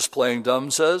Jesus, playing dumb,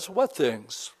 says, what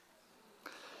things?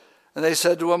 And they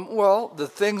said to him, well, the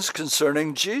things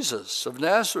concerning Jesus of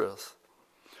Nazareth,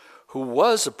 who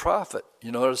was a prophet.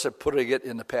 You notice I'm putting it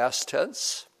in the past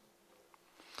tense?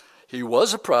 He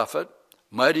was a prophet,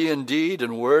 mighty in deed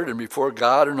and word and before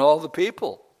God and all the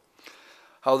people.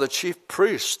 How the chief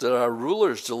priests and our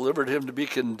rulers delivered him to be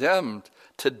condemned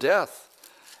to death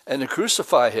and to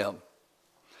crucify him.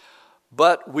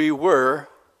 But we were,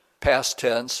 past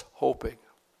tense, hoping.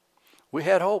 We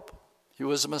had hope. He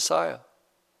was the Messiah.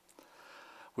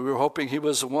 We were hoping he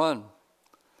was the one.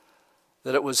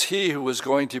 That it was he who was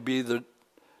going to be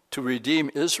to redeem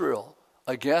Israel.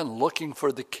 Again, looking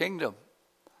for the kingdom.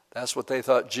 That's what they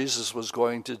thought Jesus was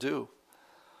going to do.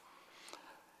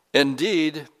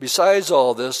 Indeed, besides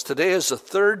all this, today is the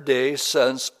third day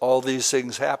since all these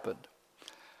things happened.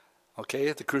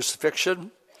 Okay, the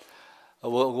crucifixion.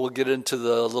 We'll get into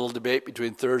the little debate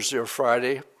between Thursday or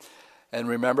Friday. And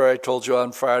remember, I told you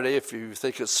on Friday, if you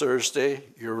think it's Thursday,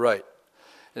 you're right.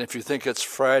 And if you think it's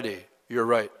Friday, you're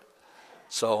right.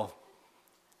 So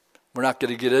we're not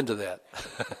going to get into that.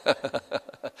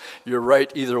 You're right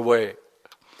either way.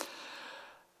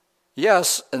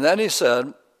 Yes, and then he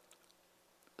said,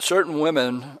 certain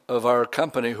women of our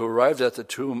company who arrived at the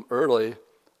tomb early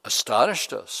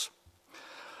astonished us.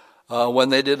 When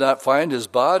they did not find his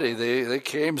body, they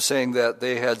came saying that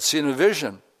they had seen a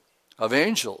vision of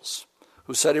angels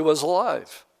who said he was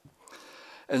alive.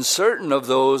 And certain of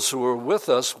those who were with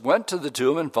us went to the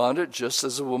tomb and found it just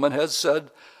as the woman had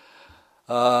said,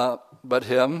 but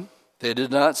him they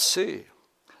did not see.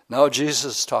 Now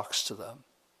Jesus talks to them.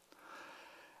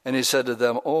 And he said to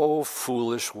them, O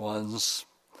foolish ones,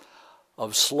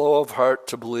 of slow of heart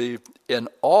to believe in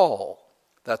all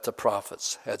that the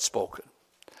prophets had spoken.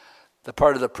 The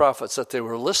part of the prophets that they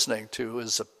were listening to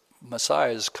is the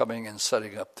Messiah is coming and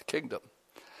setting up the kingdom.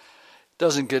 It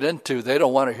doesn't get into, they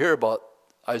don't want to hear about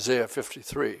Isaiah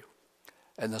 53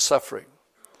 and the suffering.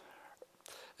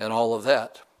 and all of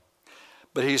that.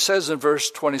 But he says in verse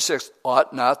 26,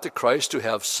 ought not the Christ to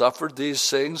have suffered these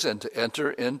things and to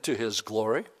enter into his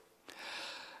glory?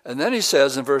 And then he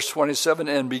says in verse 27,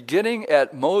 and beginning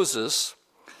at Moses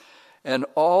and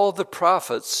all the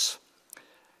prophets,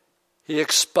 he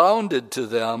expounded to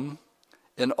them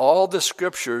in all the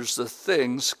scriptures the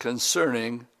things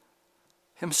concerning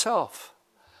himself.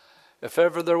 If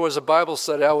ever there was a Bible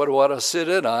study I would want to sit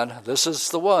in on, this is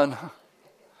the one.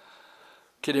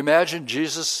 Can you imagine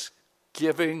Jesus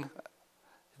giving,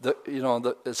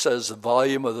 it says the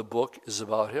volume of the book is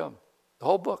about him. The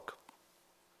whole book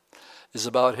is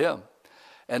about him.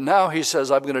 And now he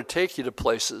says, I'm going to take you to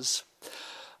places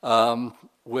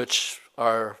which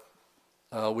are,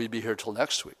 we'd be here till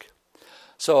next week.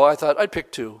 So I thought I'd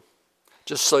pick two,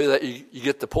 just so that you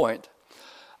get the point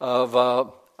of,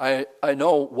 I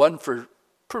know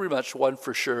pretty much one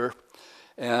for sure.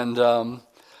 And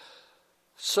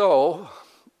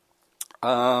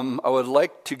I would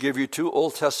like to give you two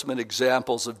Old Testament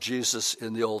examples of Jesus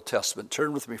in the Old Testament.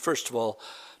 Turn with me, first of all,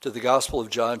 to the Gospel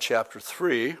of John, chapter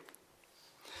 3.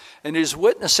 And he's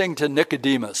witnessing to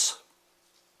Nicodemus.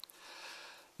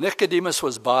 Nicodemus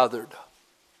was bothered.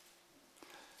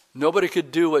 Nobody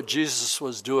could do what Jesus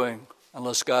was doing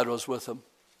unless God was with him.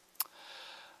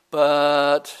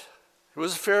 But he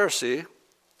was a Pharisee,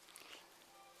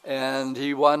 and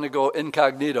he wanted to go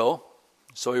incognito.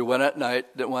 So he went at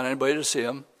night, didn't want anybody to see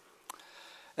him.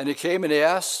 And he came and he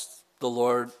asked the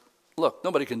Lord, look,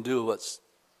 nobody can do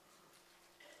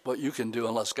what you can do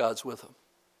unless God's with him.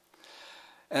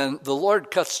 And the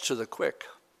Lord cuts to the quick.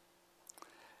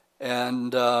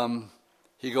 And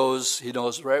he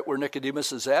knows right where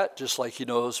Nicodemus is at, just like he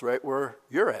knows right where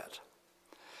you're at.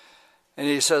 And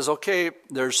he says, okay,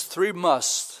 there's 3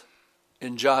 musts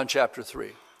in John chapter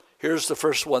 3. Here's the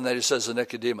first one that he says to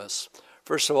Nicodemus.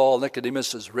 First of all,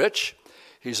 Nicodemus is rich.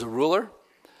 He's a ruler.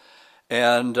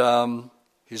 And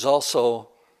he's also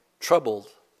troubled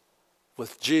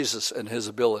with Jesus and his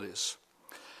abilities.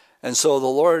 And so the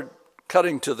Lord,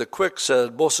 cutting to the quick,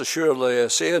 said, most assuredly I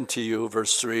say unto you,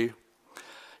 verse 3,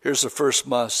 here's the first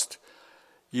must.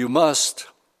 You must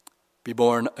be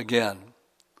born again,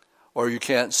 or you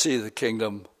can't see the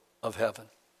kingdom of heaven.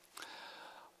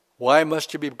 Why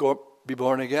must you be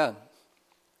born again?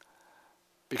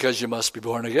 Because you must be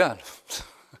born again.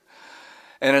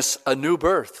 And it's a new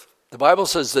birth. The Bible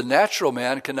says the natural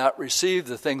man cannot receive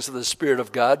the things of the Spirit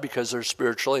of God because they're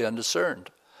spiritually undiscerned.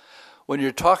 When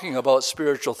you're talking about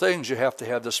spiritual things, you have to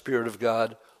have the Spirit of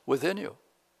God within you.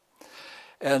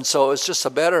 And so it's just a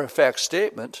matter-of-fact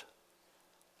statement.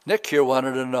 Nick here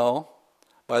wanted to know,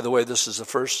 by the way, this is the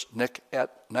first Nick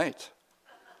at night.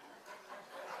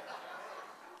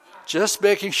 Just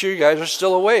making sure you guys are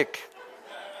still awake.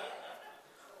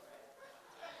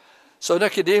 So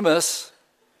Nicodemus,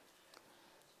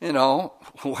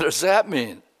 what does that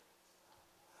mean?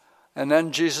 And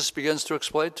then Jesus begins to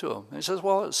explain to him. He says,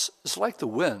 well, it's like the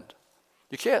wind.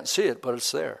 You can't see it, but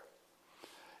it's there.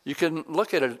 You can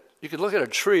look at a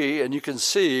tree and you can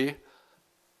see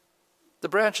the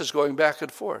branches going back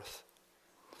and forth.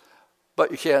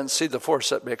 But you can't see the force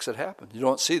that makes it happen. You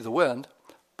don't see the wind,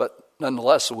 but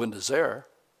nonetheless the wind is there,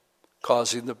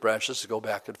 causing the branches to go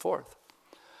back and forth.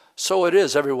 So it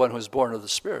is everyone who is born of the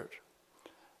Spirit.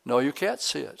 No, you can't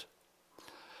see it,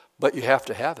 but you have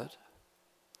to have it.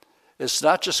 It's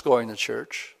not just going to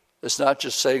church. It's not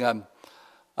just saying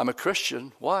I'm a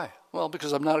Christian. Why? Well,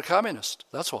 because I'm not a communist.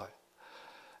 That's why.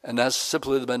 And that's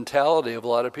simply the mentality of a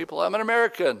lot of people. I'm an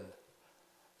American,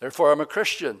 therefore I'm a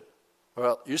Christian.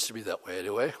 Well, it used to be that way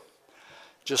anyway.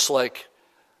 Just like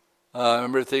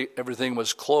everything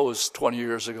was closed 20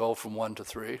 years ago from 1 to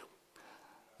 3.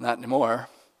 Not anymore.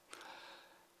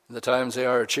 The times they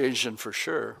are changing for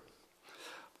sure.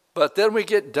 But then we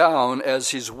get down,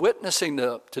 as he's witnessing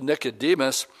to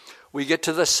Nicodemus, we get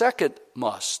to the second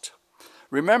must.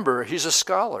 Remember, he's a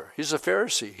scholar. He's a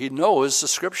Pharisee. He knows the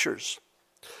scriptures.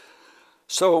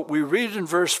 So we read in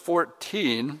verse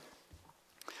 14,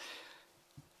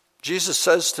 Jesus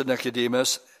says to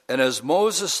Nicodemus, and as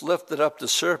Moses lifted up the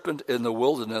serpent in the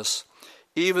wilderness,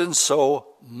 even so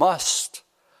must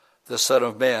the Son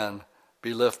of Man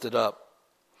be lifted up,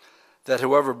 that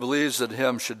whoever believes in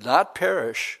him should not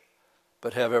perish,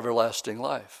 but have everlasting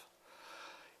life.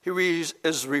 He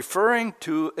is referring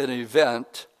to an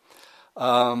event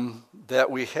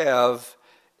that we have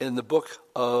in the book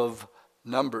of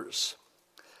Numbers.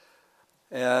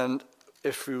 And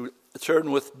if you turn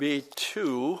with me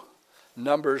to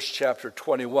Numbers chapter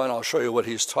 21, I'll show you what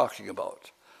he's talking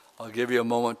about. I'll give you a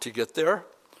moment to get there.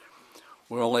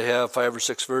 We only have 5 or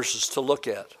 6 verses to look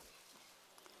at.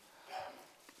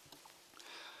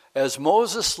 As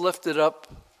Moses lifted up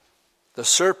the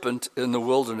serpent in the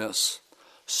wilderness,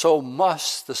 so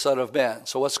must the Son of Man.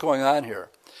 So what's going on here?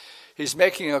 He's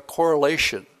making a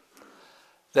correlation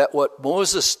that what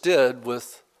Moses did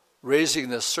with raising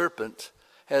the serpent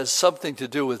has something to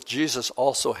do with Jesus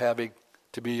also having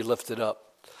to be lifted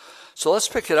up. So let's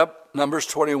pick it up, Numbers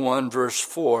 21, verse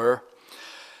 4.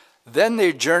 Then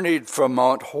they journeyed from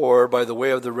Mount Hor by the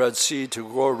way of the Red Sea to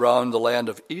go around the land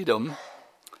of Edom,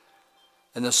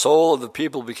 and the soul of the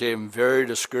people became very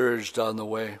discouraged on the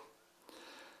way.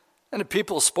 And the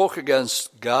people spoke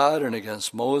against God and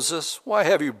against Moses. Why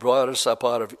have you brought us up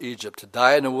out of Egypt to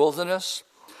die in the wilderness?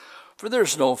 For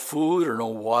there's no food or no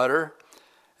water,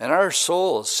 and our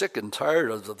soul is sick and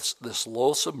tired of this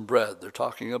loathsome bread. They're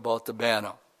talking about the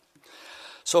manna.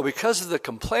 So because of the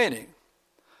complaining,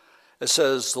 it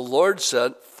says, the Lord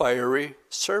sent fiery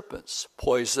serpents,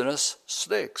 poisonous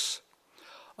snakes,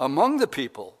 among the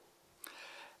people.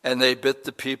 And they bit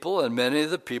the people, and many of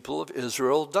the people of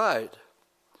Israel died.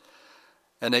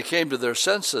 And they came to their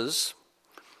senses.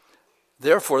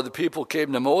 Therefore the people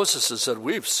came to Moses and said,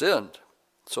 we've sinned.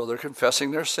 So they're confessing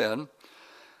their sin.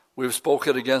 We've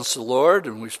spoken against the Lord,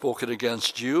 and we've spoken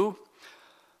against you.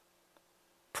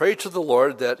 Pray to the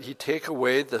Lord that he take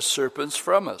away the serpents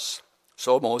from us.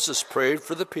 So Moses prayed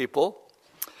for the people.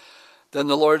 Then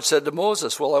the Lord said to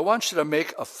Moses, well, I want you to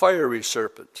make a fiery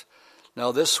serpent.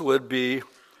 Now this would be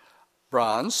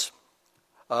bronze,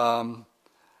 and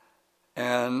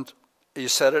he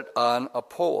set it on a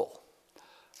pole.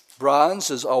 Bronze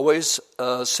is always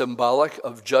symbolic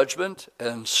of judgment,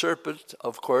 and serpent,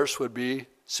 of course, would be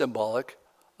symbolic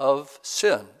of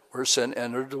sin, where sin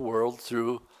entered the world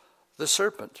through the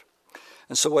serpent.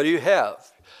 And so what do you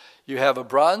have? You have a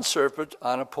bronze serpent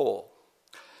on a pole.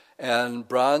 And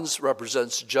bronze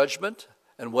represents judgment.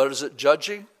 And what is it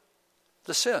judging?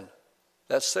 The sin.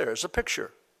 That's there. It's a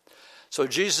picture. So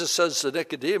Jesus says to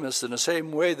Nicodemus, in the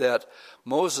same way that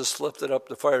Moses lifted up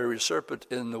the fiery serpent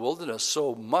in the wilderness,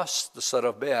 so must the Son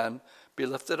of Man be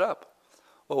lifted up.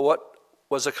 Well, what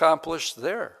was accomplished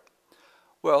there?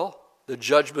 Well, the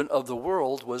judgment of the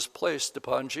world was placed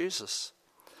upon Jesus.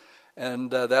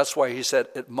 And that's why he said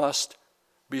it must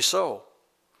be so.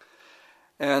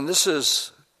 And this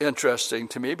is interesting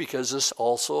to me because this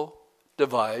also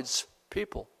divides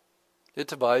people. It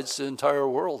divides the entire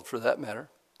world, for that matter.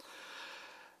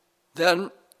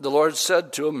 Then the Lord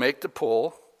said to him, make the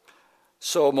pole.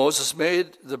 So Moses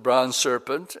made the bronze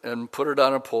serpent and put it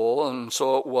on a pole, and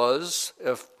so it was,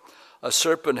 if a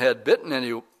serpent had bitten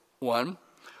anyone,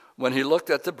 when he looked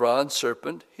at the bronze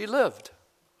serpent, he lived.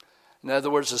 In other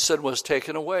words, the sin was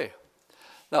taken away.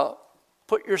 Now,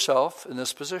 put yourself in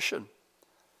this position.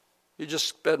 You've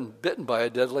just been bitten by a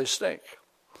deadly snake.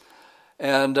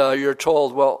 And you're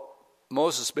told, well,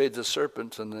 Moses made the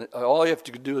serpent, and all you have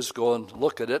to do is go and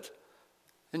look at it,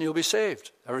 and you'll be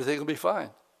saved. Everything will be fine.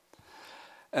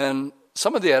 And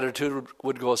some of the attitude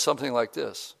would go something like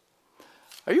this.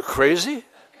 Are you crazy?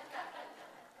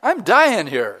 I'm dying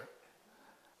here.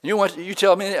 You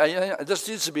tell me this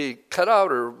needs to be cut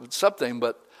out or something,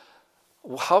 but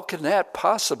how can that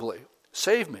possibly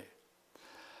save me?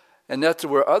 And yet there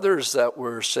were others that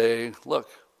were saying, look,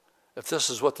 if this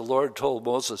is what the Lord told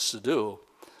Moses to do,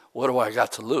 what do I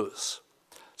got to lose?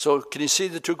 So can you see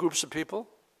the two groups of people?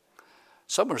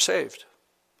 Some were saved,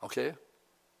 okay?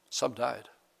 Some died.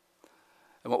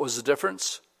 And what was the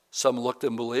difference? Some looked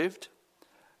and believed,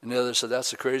 and the others said,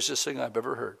 that's the craziest thing I've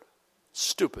ever heard.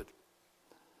 Stupid.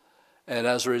 And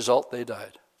as a result, they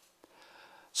died.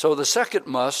 So the second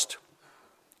must,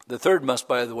 the third must,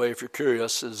 by the way, if you're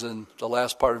curious, is in the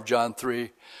last part of John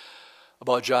 3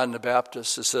 about John the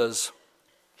Baptist. It says,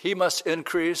 he must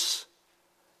increase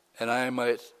and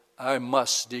I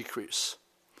must decrease.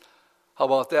 How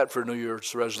about that for New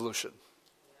Year's resolution?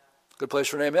 Good place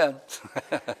for an amen.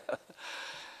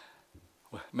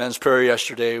 Men's prayer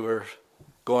yesterday, we're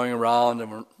going around,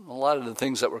 and a lot of the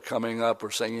things that were coming up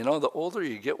were saying, the older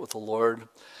you get with the Lord,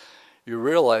 you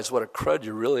realize what a crud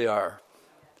you really are.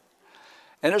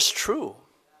 And it's true.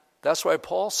 That's why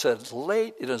Paul said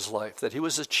late in his life that he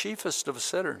was the chiefest of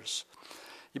sinners.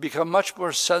 You become much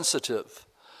more sensitive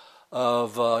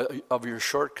of your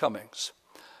shortcomings.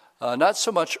 Not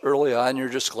so much early on, you're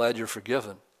just glad you're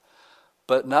forgiven.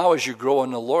 But now as you grow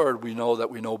in the Lord, we know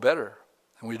that we know better,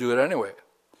 and we do it anyway.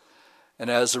 And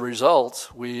as a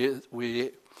result, we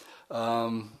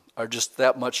are just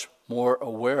that much more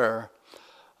aware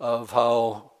of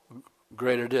how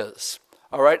great it is.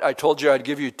 All right, I told you I'd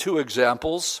give you two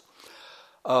examples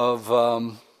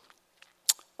of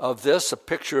this, a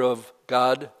picture of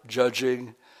God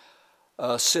judging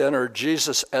sin, or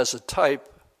Jesus as a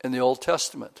type in the Old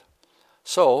Testament.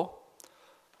 So,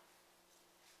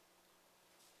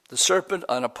 the serpent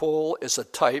on a pole is a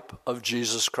type of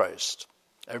Jesus Christ.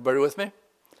 Everybody with me?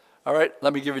 All right,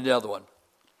 let me give you another one.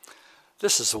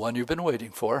 This is the one you've been waiting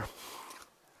for.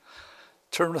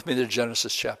 Turn with me to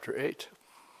Genesis chapter 8.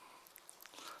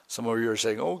 Some of you are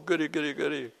saying, oh, goody, goody,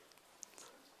 goody.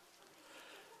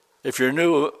 If you're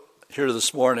new here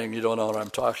this morning, you don't know what I'm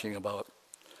talking about.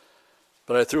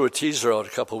 But I threw a teaser out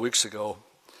a couple of weeks ago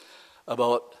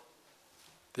about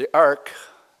the ark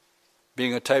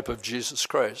being a type of Jesus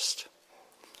Christ.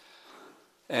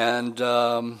 And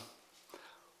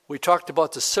we talked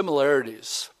about the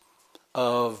similarities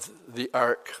of the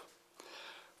ark.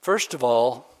 First of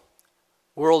all,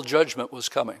 world judgment was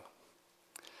coming.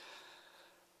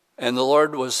 And the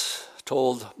Lord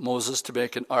told Moses to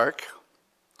make an ark.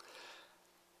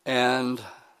 And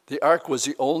the ark was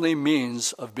the only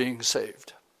means of being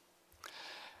saved.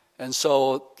 And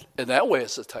so, in that way,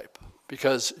 it's a type,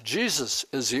 because Jesus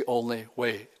is the only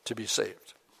way to be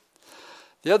saved.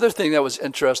 The other thing that was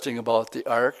interesting about the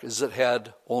ark is it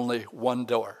had only one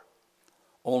door,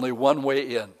 only one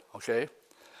way in, okay?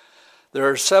 There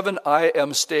are 7 I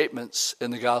am statements in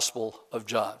the Gospel of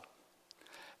John.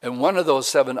 And one of those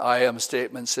 7 I am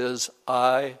statements is,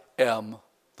 I am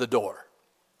the door.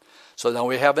 So now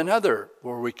we have another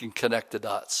where we can connect the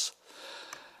dots.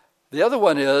 The other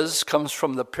one comes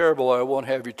from the parable, I won't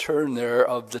have you turn there,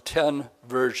 of the 10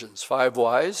 virgins. 5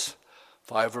 wise,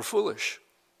 5 were foolish.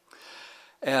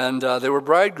 And they were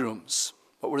bridegrooms.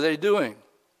 What were they doing?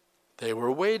 They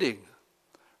were waiting.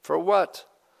 For what?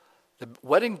 The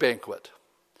wedding banquet.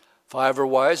 5 were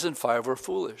wise and 5 were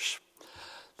foolish.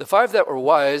 The 5 that were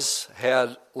wise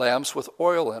had lamps with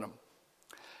oil in them.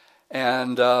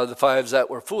 And the 5 that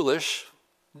were foolish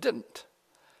didn't.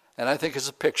 And I think it's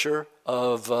a picture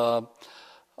of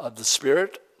the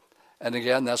Spirit. And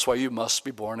again, that's why you must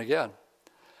be born again.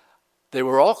 They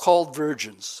were all called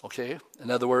virgins, okay?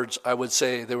 In other words, I would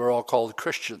say they were all called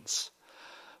Christians.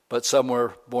 But some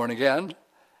were born again,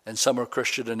 and some were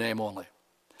Christian in name only.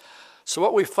 So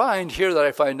what we find here that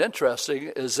I find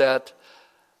interesting is that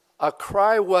a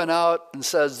cry went out and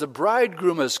says, the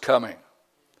bridegroom is coming.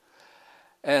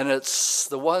 And it's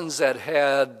the ones that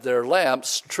had their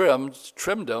lamps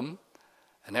trimmed them,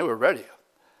 and they were ready.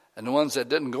 And the ones that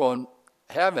didn't go and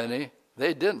have any,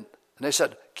 they didn't. And they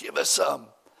said, give us some.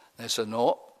 And they said,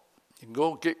 no, you can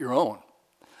go get your own.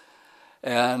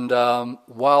 And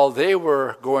while they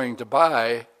were going to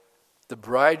buy, the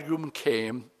bridegroom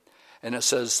came, and it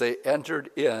says they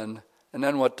entered in, and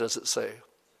then what does it say?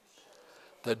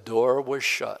 The door was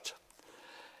shut.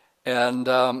 And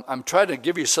I'm trying to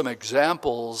give you some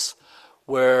examples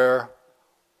where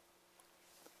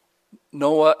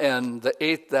Noah and the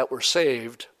 8 that were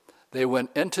saved, they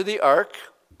went into the ark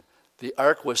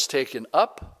was taken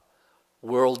up,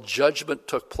 world judgment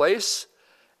took place,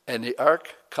 and the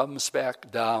ark comes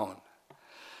back down.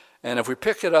 And if we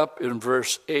pick it up in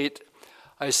verse 8,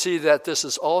 I see that this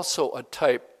is also a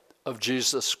type of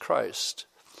Jesus Christ.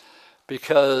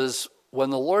 Because when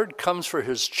the Lord comes for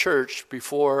his church,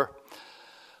 before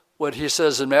what he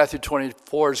says in Matthew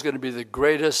 24 is going to be the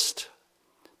greatest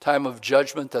time of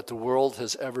judgment that the world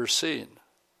has ever seen.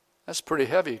 That's pretty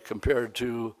heavy compared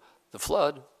to the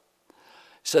flood. He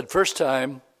said, first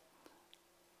time,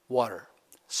 water.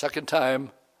 Second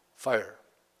time, fire.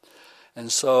 And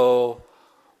so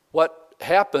what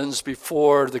happens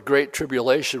before the Great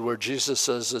Tribulation, where Jesus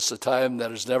says it's a time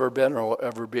that has never been or will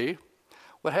ever be,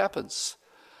 what happens?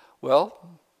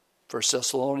 Well, 1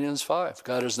 Thessalonians 5,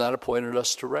 God has not appointed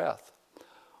us to wrath.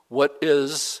 What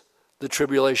is the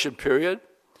tribulation period?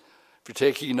 If you're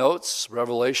taking notes,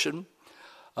 Revelation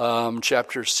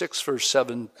chapter 6, verse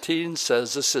 17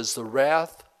 says this is the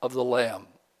wrath of the Lamb,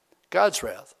 God's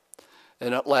wrath.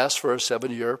 And it lasts for a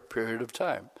 7-year period of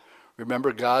time.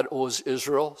 Remember, God owes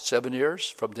Israel 7 years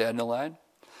from Daniel 9.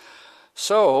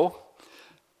 So,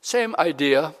 same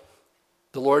idea.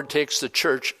 The Lord takes the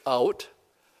church out.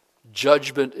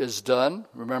 Judgment is done.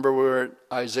 Remember, we're in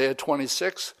Isaiah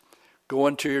 26. Go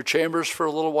into your chambers for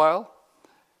a little while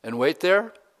and wait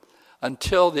there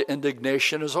until the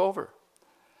indignation is over.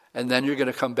 And then you're going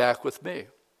to come back with me.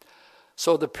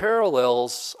 So the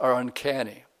parallels are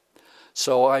uncanny.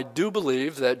 So I do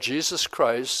believe that Jesus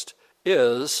Christ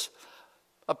is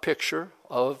a picture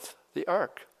of the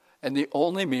ark and the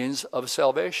only means of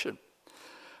salvation.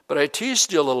 But I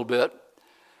teased you a little bit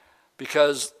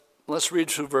because let's read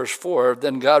through verse 4.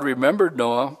 Then God remembered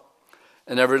Noah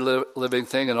and every living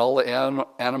thing and all the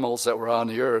animals that were on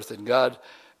the earth. And God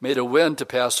made a wind to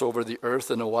pass over the earth,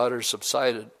 and the waters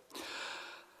subsided.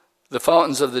 The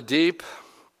fountains of the deep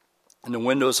and the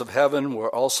windows of heaven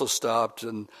were also stopped,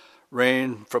 and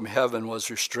rain from heaven was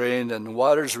restrained, and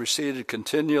waters receded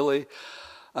continually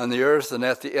on the earth, and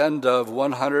at the end of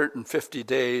 150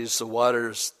 days the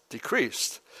waters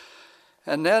decreased.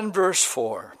 And then verse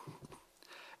 4,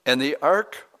 and the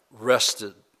ark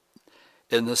rested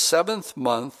in the 7th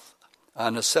month,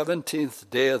 on the 17th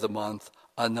day of the month,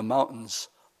 on the mountains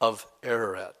of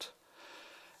Ararat.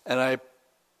 And I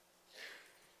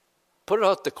put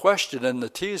out the question in the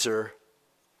teaser,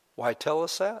 why tell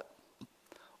us that?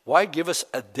 Why give us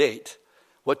a date?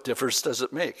 What difference does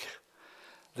it make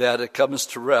that it comes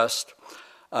to rest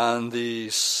on the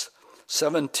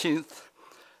 17th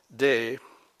day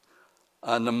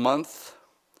on the month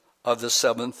of the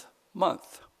 7th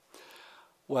month?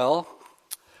 Well,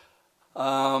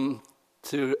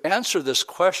 to answer this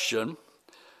question,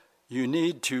 you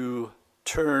need to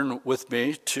turn with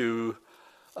me to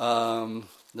the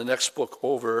next book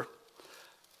over,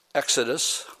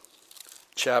 Exodus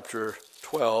chapter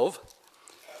 12.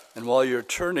 And while you're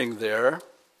turning there,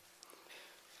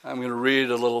 I'm going to read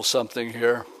a little something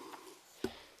here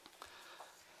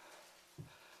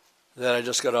that I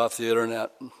just got off the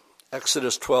internet.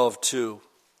 Exodus 12:2.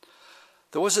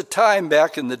 There was a time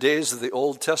back in the days of the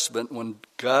Old Testament when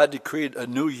God decreed a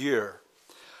new year.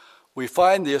 We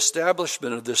find the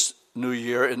establishment of this new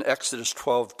year in Exodus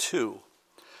 12:2.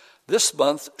 This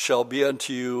month shall be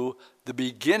unto you the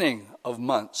beginning of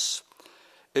months.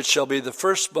 It shall be the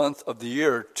first month of the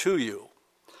year to you.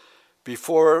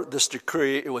 Before this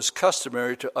decree, it was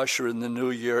customary to usher in the new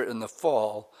year in the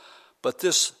fall, but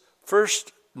this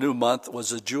first new month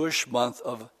was a Jewish month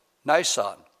of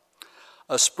Nisan,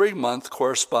 a spring month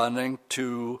corresponding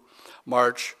to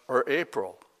March or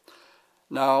April.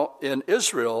 Now, in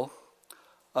Israel,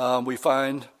 we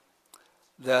find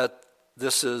that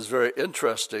this is very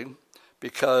interesting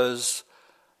because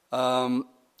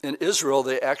in Israel,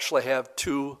 they actually have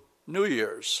 2 New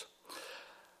Years.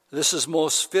 This is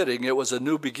most fitting. It was a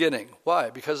new beginning. Why?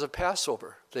 Because of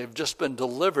Passover. They've just been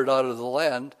delivered out of the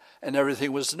land, and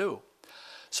everything was new.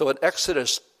 So in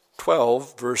Exodus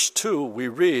 12, verse 2, we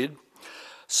read,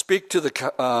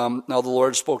 now the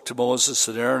Lord spoke to Moses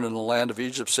and Aaron in the land of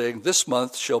Egypt, saying, this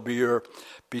month shall be your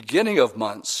beginning of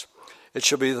months. It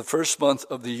shall be the first month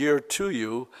of the year to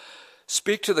you.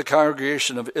 Speak to the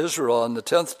congregation of Israel on the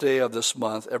 10th day of this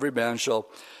month. Every man shall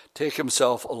take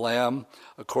himself a lamb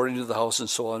according to the house, and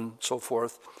so on and so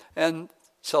forth, and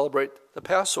celebrate the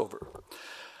Passover.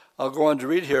 I'll go on to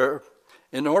read here.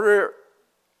 In order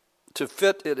to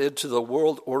fit it into the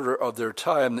world order of their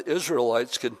time, the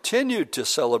Israelites continued to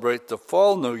celebrate the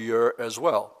fall new year as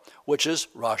well, which is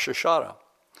Rosh Hashanah.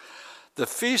 The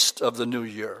feast of the new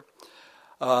year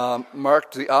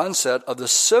marked the onset of the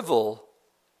civil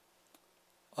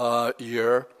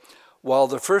year, while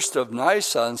the first of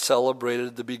Nisan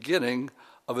celebrated the beginning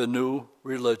of a new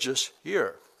religious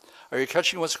year. Are you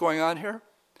catching what's going on here?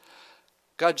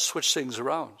 God switched things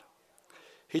around.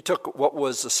 He took what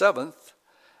was the 7th,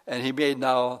 and he made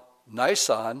now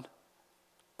Nisan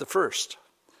the 1st.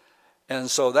 And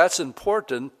so that's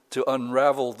important to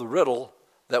unravel the riddle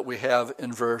that we have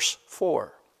in verse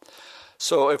 4.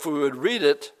 So if we would read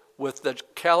it with the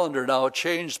calendar now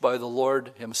changed by the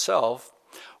Lord himself,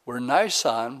 where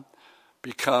Nisan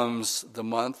becomes the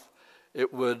month,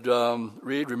 it would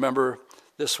read, remember,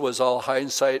 this was all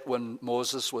hindsight when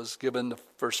Moses was given the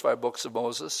first 5 books of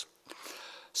Moses.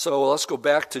 So let's go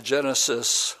back to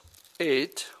Genesis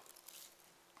 8,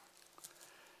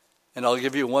 and I'll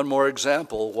give you one more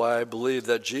example why I believe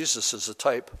that Jesus is a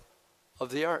type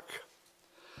of the ark.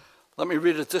 Let me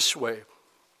read it this way.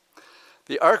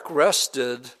 The ark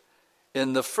rested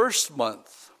in the first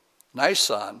month,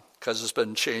 Nisan, because it's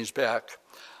been changed back,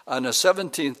 on the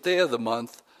 17th day of the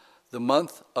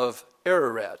month of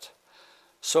Ararat.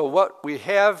 So what we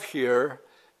have here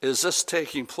is this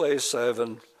taking place. I have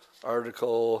an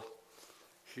article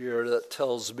here that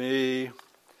tells me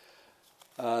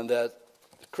that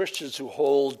Christians who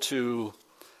hold to,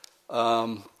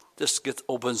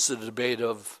 opens the debate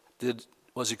of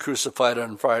was he crucified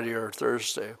on Friday or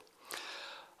Thursday.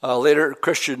 Later,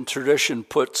 Christian tradition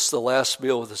puts the last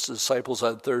meal with his disciples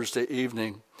on Thursday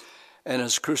evening and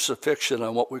his crucifixion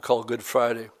on what we call Good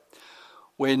Friday.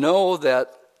 We know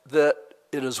that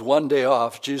it is one day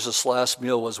off. Jesus' last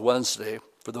meal was Wednesday,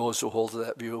 for those who hold to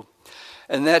that view,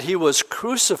 and that he was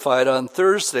crucified on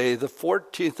Thursday, the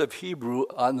 14th of Hebrew,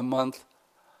 on the month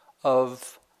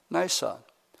of Nisan.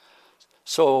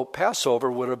 So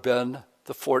Passover would have been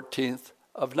the 14th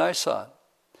of Nisan.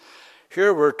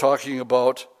 Here we're talking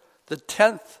about the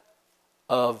 10th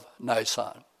of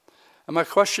Nisan. And my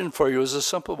question for you is a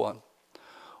simple one.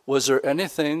 Was there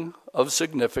anything of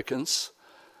significance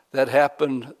that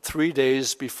happened 3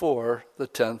 days before the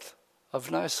 10th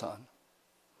of Nisan,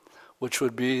 which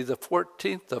would be the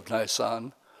 14th of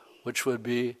Nisan, which would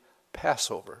be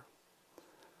Passover.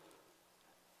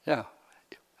 Yeah.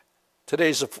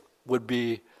 Today's would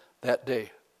be that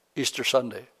day, Easter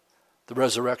Sunday, the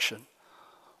resurrection.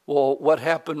 Well, what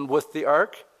happened with the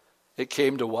ark? It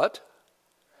came to what?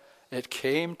 It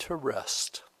came to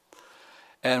rest.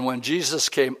 And when Jesus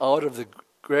came out of the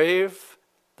grave,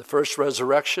 the first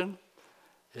resurrection,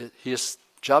 his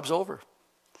job's over.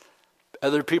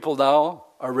 Other people now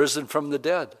are risen from the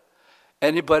dead.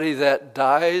 Anybody that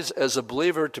dies as a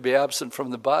believer, to be absent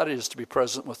from the body is to be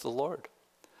present with the Lord.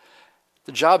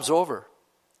 The job's over.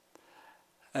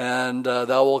 And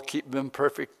thou wilt keep him in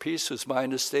perfect peace whose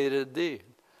mind is stayed in thee.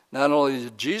 Not only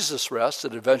did Jesus rest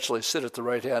and eventually sit at the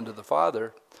right hand of the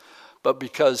Father, but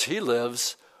because he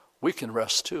lives, we can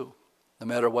rest too, no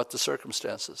matter what the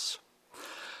circumstances.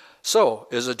 So,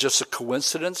 is it just a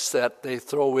coincidence that they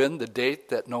throw in the date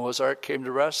that Noah's Ark came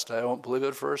to rest? I don't believe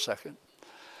it for a second.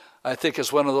 I think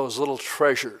it's one of those little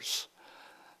treasures.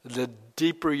 The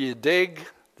deeper you dig,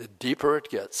 the deeper it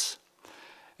gets.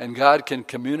 And God can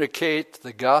communicate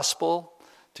the gospel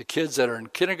to kids that are in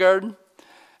kindergarten,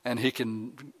 and he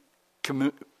can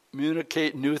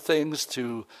communicate new things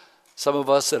to some of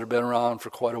us that have been around for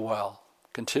quite a while,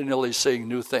 continually saying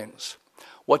new things.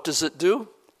 What does it do?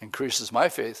 Increases my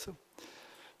faith.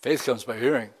 Faith comes by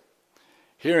hearing.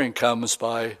 Hearing comes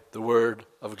by the word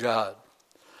of God.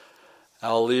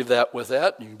 I'll leave that with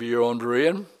that. You can be your own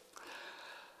Berean.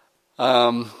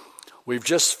 We've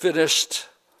just finished.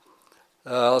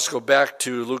 Let's go back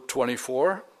to Luke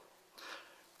 24.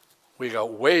 We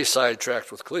got way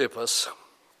sidetracked with Cleopas.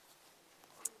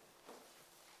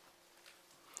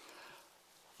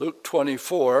 Luke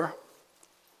 24.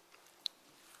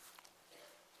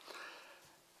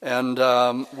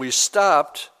 And we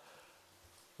stopped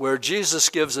where Jesus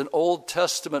gives an Old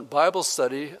Testament Bible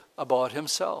study about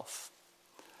himself.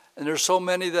 And there's so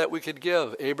many that we could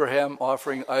give. Abraham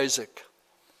offering Isaac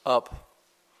up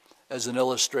as an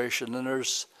illustration. And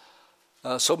there's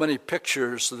so many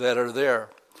pictures that are there.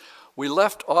 We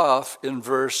left off in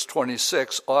verse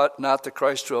 26, ought not the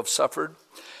Christ to have suffered?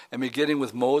 And beginning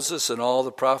with Moses and all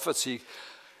the prophets, he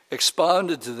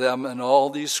expounded to them in all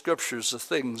these scriptures the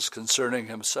things concerning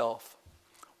himself.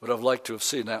 Would have liked to have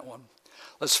seen that one.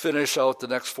 Let's finish out the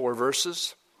next 4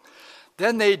 verses.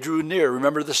 Then they drew near.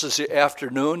 Remember, this is the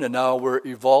afternoon, and now we're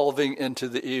evolving into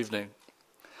the evening.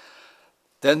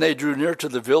 Then they drew near to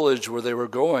the village where they were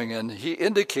going, and he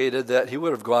indicated that he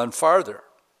would have gone farther.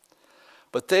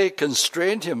 But they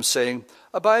constrained him, saying,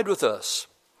 abide with us,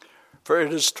 for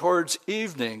it is towards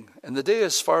evening, and the day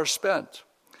is far spent.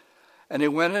 And he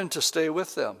went in to stay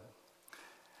with them.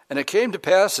 And it came to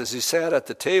pass as he sat at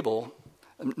the table,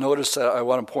 and notice that I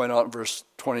want to point out in verse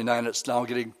 29, it's now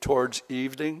getting towards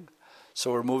evening.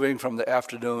 So we're moving from the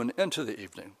afternoon into the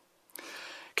evening.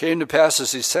 Came to pass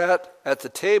as he sat at the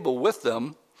table with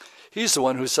them, he's the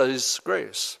one who says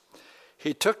grace.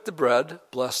 He took the bread,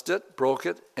 blessed it, broke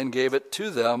it, and gave it to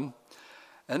them.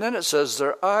 And then it says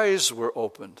their eyes were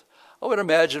opened. I would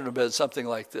imagine it would have been something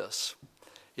like this.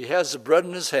 He has the bread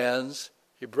in his hands,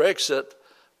 he breaks it,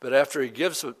 but after he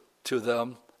gives it to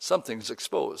them, something's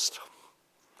exposed.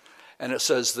 And it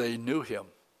says they knew him.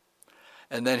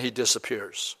 And then he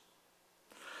disappears.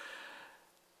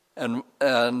 And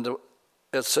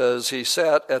it says he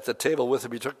sat at the table with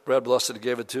him, he took bread, blessed it, and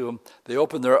gave it to them. They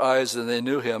opened their eyes and they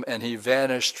knew him, and he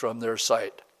vanished from their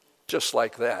sight. Just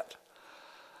like that.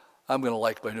 I'm going to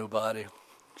like my new body.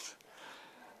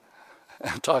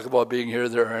 Talk about being here,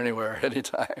 there, or anywhere,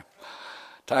 anytime.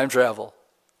 Time travel.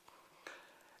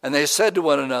 And they said to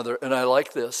one another, and I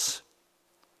like this,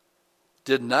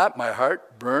 did not my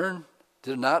heart burn?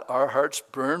 Did not our hearts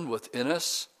burn within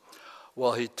us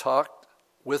while he talked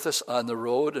with us on the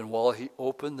road and while he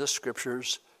opened the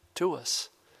scriptures to us?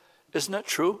 Isn't that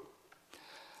true?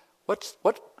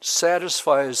 What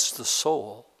satisfies the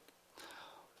soul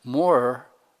more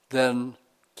than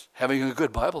having a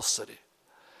good Bible study?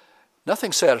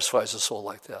 Nothing satisfies the soul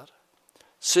like that.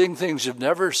 Seeing things you've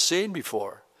never seen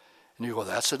before. And you go,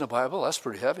 that's in the Bible? That's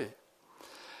pretty heavy.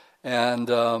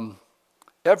 And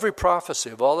every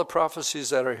prophecy, of all the prophecies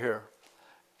that are here,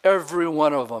 every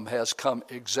one of them has come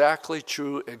exactly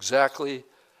true, exactly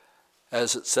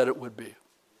as it said it would be.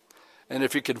 And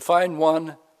if you can find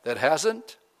one that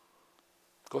hasn't,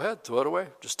 go ahead, throw it away.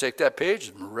 Just take that page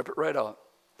and rip it right out.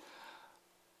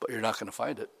 But you're not going to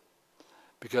find it.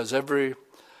 Because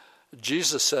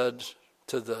Jesus said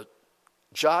to the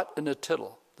jot and the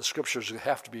tittle, the scriptures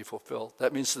have to be fulfilled.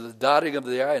 That means to the dotting of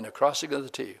the I and the crossing of the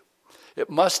T. It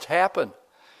must happen.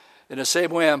 In the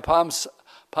same way on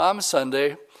Palm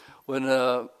Sunday, when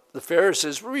the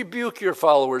Pharisees rebuke your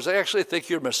followers, they actually think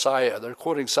you're Messiah. They're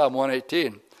quoting Psalm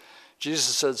 118.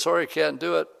 Jesus said, sorry, can't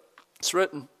do it. It's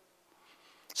written.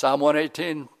 Psalm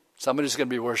 118, somebody's going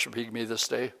to be worshiping me this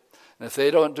day. And if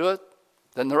they don't do it,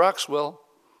 then the rocks will.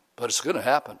 But it's going to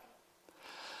happen.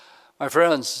 My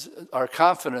friends, our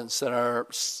confidence and our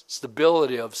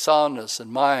stability of soundness and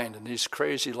mind in these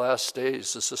crazy last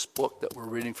days is this book that we're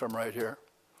reading from right here.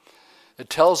 It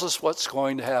tells us what's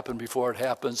going to happen before it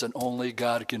happens, and only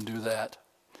God can do that.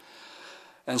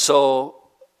 And so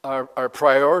our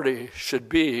priority should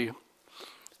be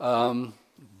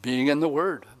being in the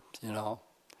Word,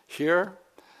 here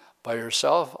by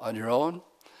yourself, on your own.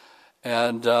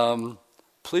 And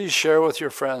please share with your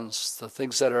friends the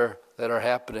things that are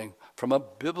happening from a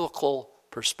biblical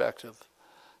perspective,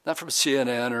 not from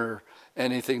CNN or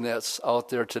anything that's out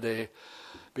there today,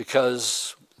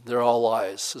 because they're all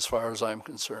lies as far as I'm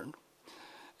concerned.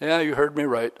 Yeah, you heard me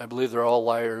right. I believe they're all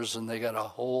liars, and they got a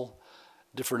whole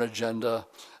different agenda,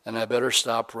 and I better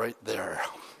stop right there.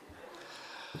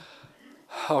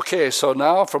 Okay, so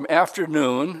now from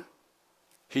afternoon,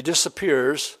 he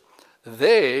disappears.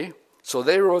 They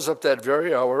rose up that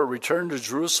very hour, returned to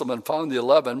Jerusalem, and found the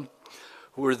 11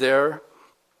 who were there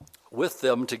with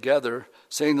them together,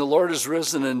 saying, the Lord is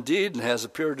risen indeed and has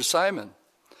appeared to Simon.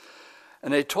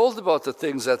 And they told about the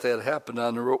things that had happened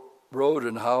on the road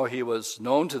and how he was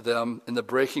known to them in the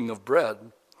breaking of bread.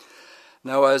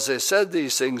 Now as they said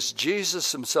these things,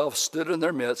 Jesus himself stood in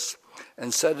their midst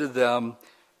and said to them,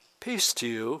 peace to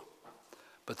you.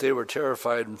 But they were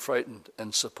terrified and frightened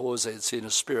and supposed they had seen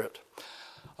a spirit.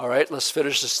 All right, let's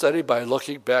finish the study by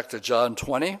looking back to John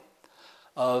 20.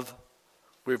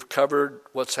 We've covered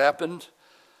what's happened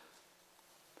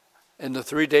in the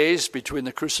 3 days between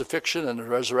the crucifixion and the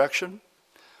resurrection.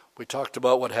 We talked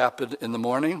about what happened in the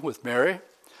morning with Mary.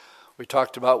 We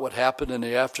talked about what happened in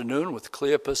the afternoon with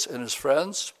Cleopas and his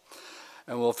friends.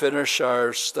 And we'll finish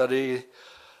our study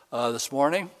this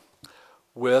morning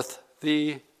with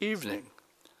the evening.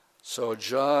 So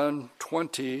John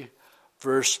 20,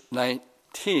 verse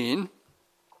 19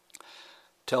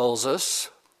 tells us,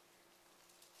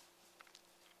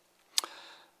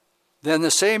 then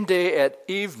the same day at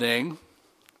evening,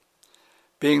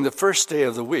 being the first day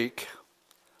of the week,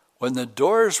 when the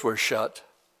doors were shut,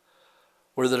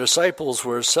 where the disciples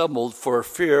were assembled for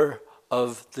fear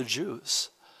of the Jews.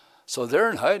 So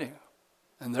they're in hiding,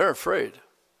 and they're afraid.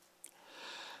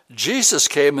 Jesus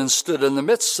came and stood in the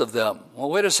midst of them.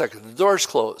 Well, wait a second, the door's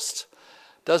closed.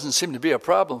 Doesn't seem to be a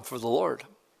problem for the Lord.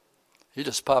 He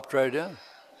just popped right in.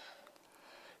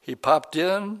 He popped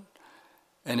in,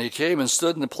 and he came and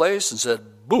stood in the place and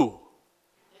said, boo.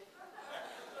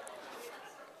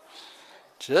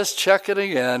 Just checking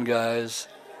again, guys.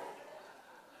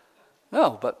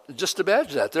 No, but just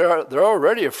imagine that. They're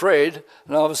already afraid,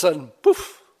 and all of a sudden,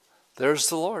 poof, there's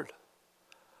the Lord.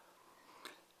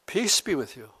 Peace be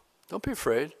with you. Don't be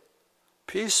afraid.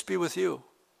 Peace be with you.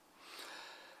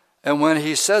 And when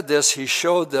he said this, he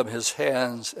showed them his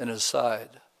hands and his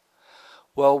side.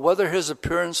 Well, whether his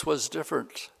appearance was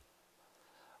different,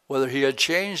 whether he had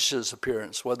changed his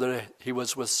appearance, whether he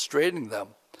was restraining them.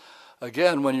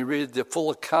 Again, when you read the full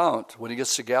account, when he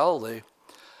gets to Galilee,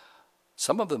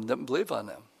 some of them didn't believe on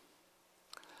him.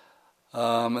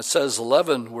 It says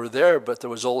 11 were there, but there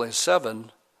was only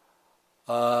 7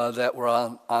 that were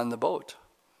on the boat.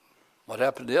 What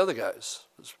happened to the other guys?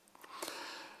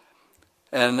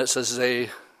 And it says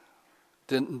they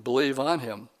didn't believe on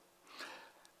him.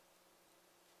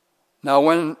 Now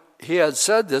when he had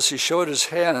said this, he showed his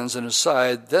hands and his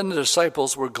side. Then the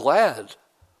disciples were glad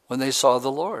when they saw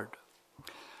the Lord.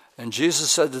 And Jesus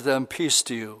said to them, peace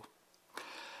to you.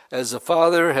 As the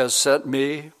Father has sent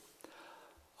me,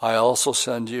 I also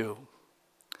send you.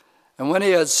 And when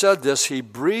he had said this, he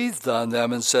breathed on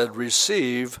them and said,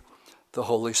 receive the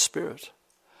Holy Spirit.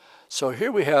 So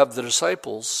here we have the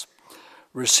disciples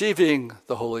receiving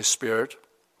the Holy Spirit,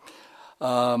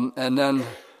 and then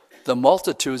the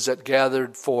multitudes that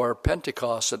gathered for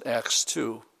Pentecost in Acts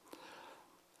 2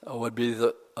 would be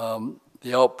the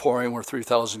outpouring where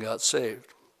 3,000 got saved.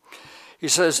 He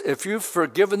says, if you've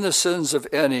forgiven the sins of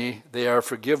any, they are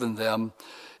forgiven them.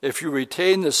 If you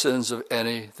retain the sins of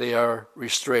any, they are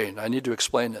restrained. I need to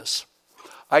explain this.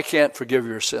 I can't forgive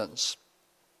your sins.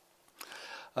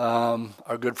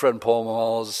 Our good friend Paul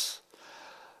Malls,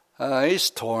 he's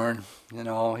torn.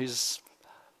 He's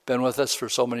been with us for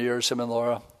so many years, him and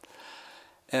Laura.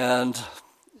 And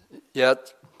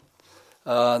yet,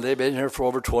 they've been here for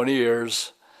over 20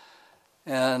 years.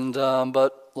 And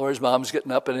but Lori's mom's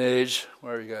getting up in age.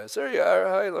 Where are you guys? There you are.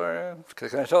 Hi, Lori.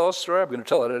 Can I tell a story? I'm going to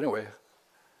tell it anyway.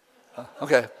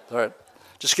 Okay, all right.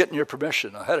 Just getting your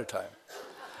permission ahead of time.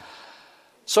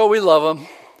 So we love him.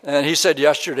 And he said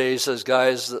yesterday, he says,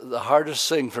 guys, the hardest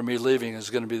thing for me leaving is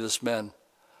going to be this men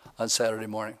on Saturday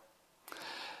morning.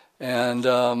 And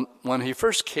when he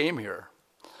first came here,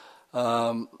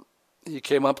 he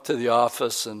came up to the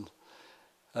office and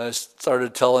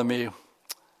started telling me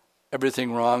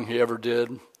everything wrong he ever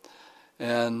did.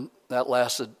 And that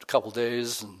lasted a couple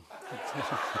days. And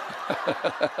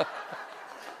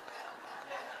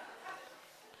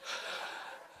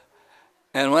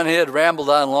and when he had rambled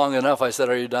on long enough, I said,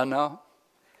 are you done now?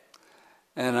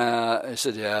 And he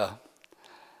said, yeah.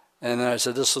 And then I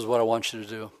said, this is what I want you to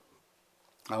do.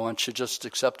 I want you to just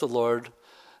accept the Lord.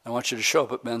 I want you to show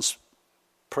up at men's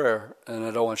prayer, and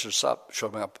I don't want you to stop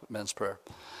showing up at men's prayer.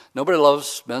 Nobody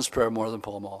loves men's prayer more than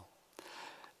Paul Mall.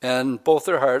 And both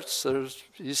their hearts,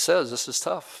 he says, this is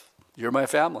tough. You're my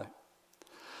family.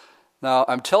 Now,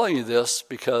 I'm telling you this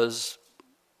because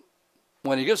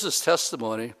when he gives his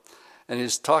testimony, and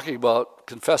he's talking about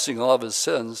confessing all of his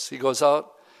sins, he goes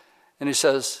out and he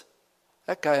says,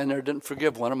 that guy in there didn't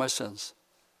forgive one of my sins.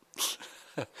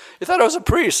 He thought I was a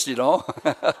priest, you know.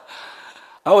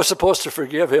 I was supposed to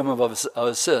forgive him of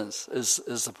his sins,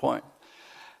 is the point.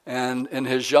 And in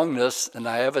his youngness and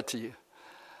naivety,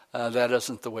 that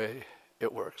isn't the way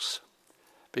it works.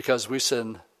 Because we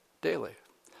sin daily.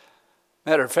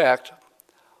 Matter of fact,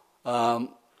 it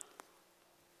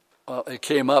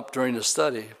came up during the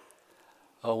study.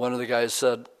 One of the guys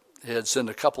said he had sinned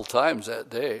a couple times that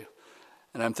day.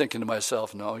 And I'm thinking to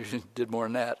myself, no, you did more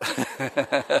than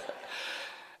that.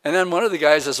 And then one of the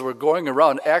guys, as we're going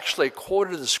around, actually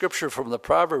quoted the scripture from the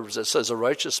Proverbs that says a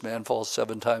righteous man falls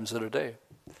 7 times in a day.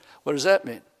 What does that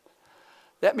mean?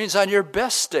 That means on your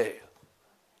best day,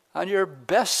 you're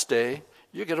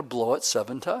going to blow it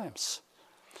 7 times.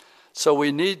 So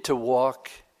we need to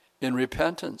walk in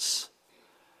repentance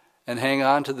and hang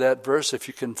on to that verse. If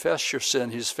you confess your sin,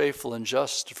 he's faithful and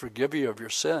just to forgive you of your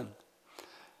sin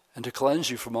and to cleanse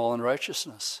you from all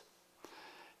unrighteousness.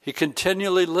 He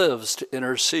continually lives to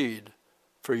intercede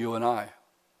for you and I.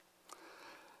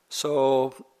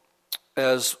 So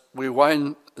as we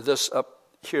wind this up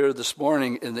here this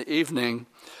morning in the evening,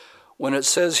 when it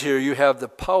says here you have the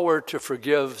power to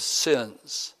forgive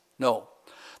sins. No,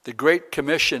 the Great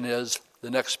Commission is, the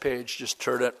next page, just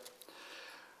turn it.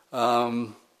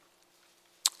 And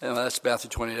that's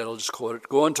Matthew 28, I'll just quote it.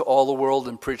 Go into all the world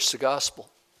and preach the gospel.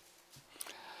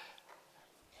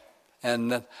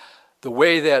 And the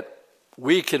way that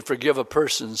we can forgive a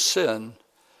person's sin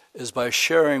is by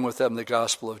sharing with them the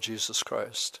gospel of Jesus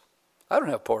Christ. I don't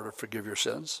have power to forgive your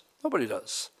sins. Nobody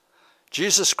does.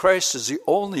 Jesus Christ is the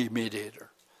only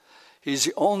mediator. He's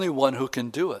the only one who can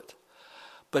do it.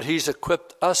 But he's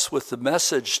equipped us with the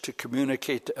message to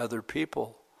communicate to other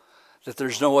people that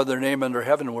there's no other name under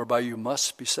heaven whereby you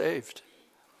must be saved.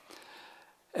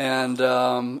 And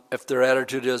if their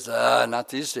attitude is, not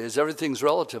these days, everything's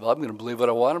relative. I'm going to believe what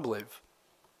I want to believe.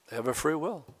 They have a free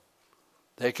will.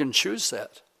 They can choose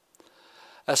that.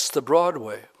 That's the broad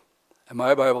way. And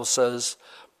my Bible says,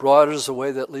 broad is the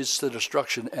way that leads to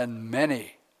destruction, and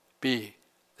many be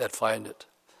that find it.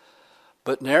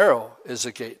 But narrow is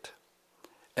the gate,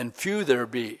 and few there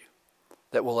be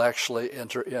that will actually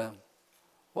enter in.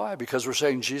 Why? Because we're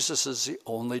saying Jesus is the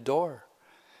only door.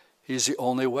 He's the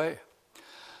only way.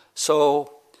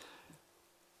 So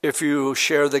if you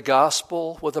share the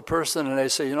gospel with a person and they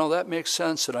say, that makes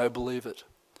sense and I believe it,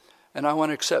 and I want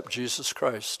to accept Jesus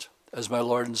Christ as my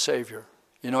Lord and Savior,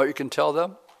 you know what you can tell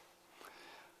them?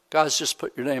 God's just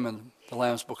put your name in the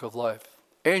Lamb's Book of Life.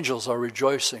 Angels are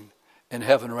rejoicing in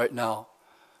heaven right now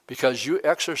because you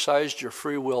exercised your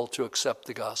free will to accept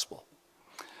the gospel.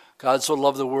 God so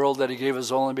loved the world that he gave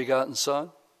his only begotten Son.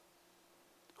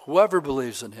 Whoever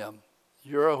believes in him,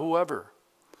 you're a whoever,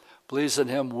 believes in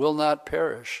him will not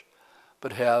perish,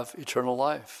 but have eternal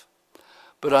life.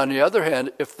 But on the other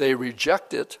hand, if they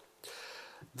reject it,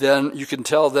 then you can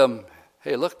tell them,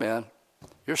 hey, look, man,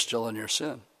 you're still in your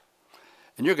sin.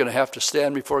 And you're going to have to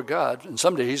stand before God, and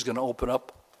someday he's going to open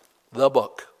up the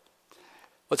book.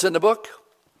 What's in the book?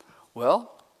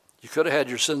 Well, you could have had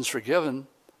your sins forgiven,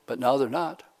 but now they're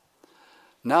not.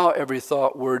 Now every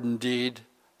thought, word, and deed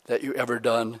that you ever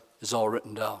done is all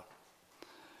written down.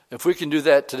 If we can do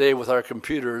that today with our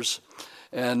computers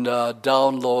and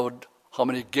download how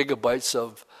many gigabytes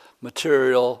of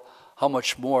material, how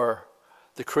much more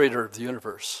the creator of the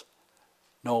universe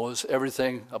knows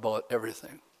everything about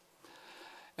everything.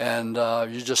 And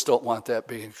you just don't want that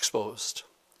being exposed.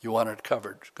 You want it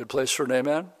covered. Good place for an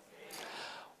amen?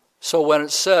 So when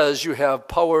it says you have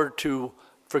power to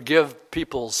forgive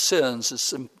people's sins,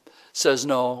 it says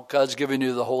no, God's given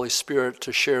you the Holy Spirit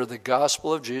to share the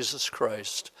gospel of Jesus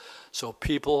Christ so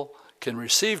people can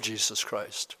receive Jesus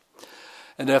Christ.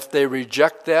 And if they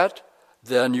reject that,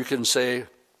 then you can say,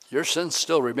 your sins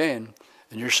still remain,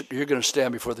 and you're going to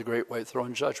stand before the great white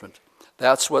throne judgment.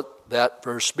 That's what that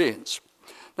verse means.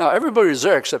 Now, everybody's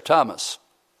there except Thomas.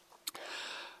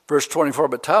 Verse 24,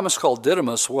 but Thomas called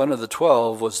Didymus, one of the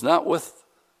 12, was not with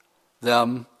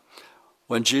them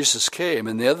when Jesus came.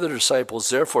 And the other disciples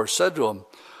therefore said to him,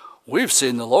 we've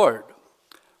seen the Lord.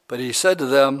 But he said to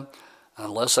them,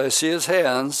 unless I see his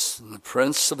hands and the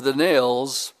prints of the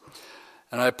nails,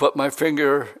 and I put my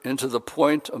finger into the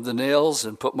point of the nails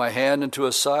and put my hand into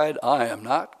his side, I am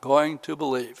not going to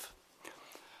believe.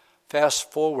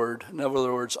 Fast forward, in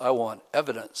other words, I want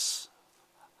evidence.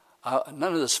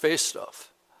 None of this faith stuff.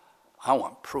 I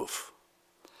want proof.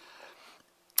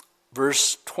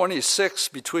 Verse 26,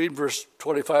 between verse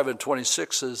 25 and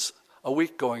 26 is a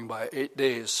week going by, 8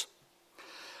 days.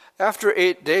 After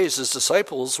 8 days, his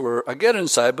disciples were again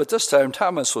inside, but this time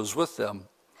Thomas was with them.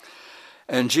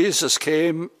 And Jesus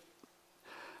came,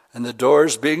 and the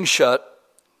doors being shut,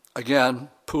 again,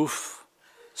 poof,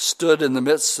 stood in the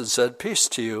midst and said, peace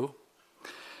to you.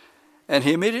 And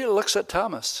he immediately looks at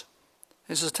Thomas.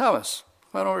 He says, Thomas,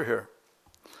 come on over here.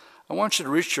 I want you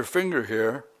to reach your finger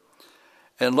here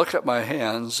and look at my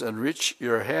hands and reach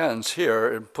your hands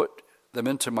here and put them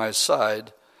into my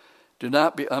side. Do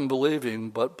not be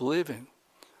unbelieving, but believing.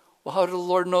 Well, how did the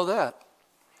Lord know that?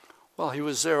 Well, he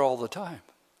was there all the time.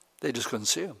 They just couldn't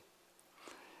see him.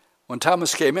 When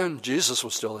Thomas came in, Jesus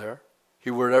was still there. He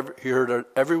heard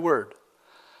every word.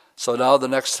 So now the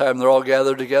next time they're all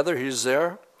gathered together, he's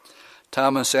there.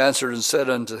 Thomas answered and said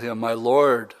unto him, my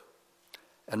Lord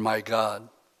and my God.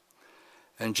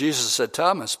 And Jesus said,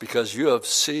 Thomas, because you have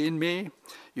seen me,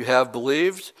 you have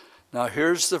believed. Now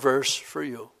here's the verse for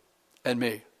you and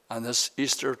me on this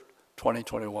Easter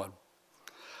 2021.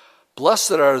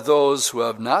 Blessed are those who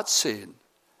have not seen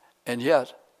and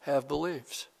yet have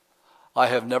believed. I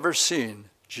have never seen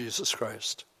Jesus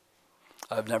Christ.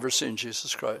 I've never seen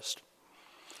Jesus Christ.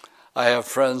 I have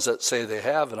friends that say they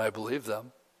have, and I believe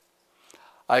them.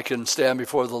 I can stand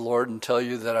before the Lord and tell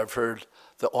you that I've heard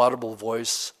the audible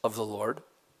voice of the Lord.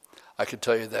 I can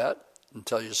tell you that and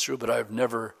tell you it's true, but I've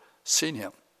never seen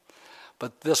him.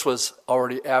 But this was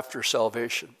already after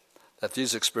salvation that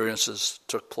these experiences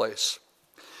took place.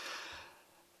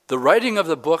 The writing of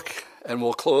the book, and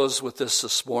we'll close with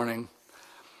this morning,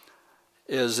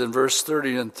 is in verse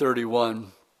 30 and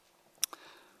 31.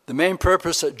 The main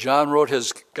purpose that John wrote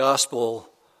his gospel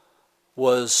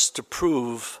was to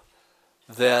prove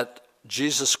that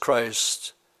Jesus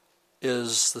Christ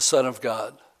is the Son of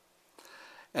God.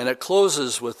 And it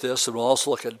closes with this, and we'll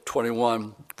also look at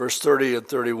 21, verse 30 and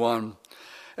 31.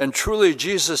 And truly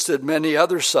Jesus did many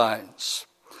other signs.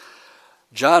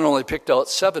 John only picked out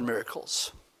 7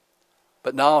 miracles.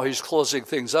 But now he's closing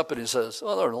things up and he says,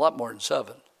 well, there are a lot more than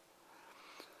 7.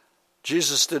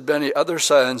 Jesus did many other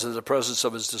signs in the presence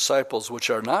of his disciples, which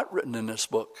are not written in this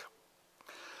book.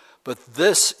 But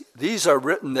these are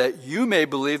written that you may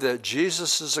believe that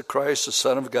Jesus is the Christ, the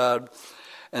Son of God,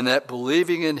 and that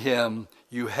believing in him,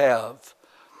 you have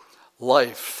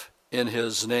life in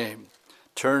his name.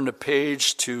 Turn the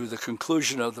page to the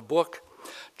conclusion of the book,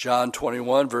 John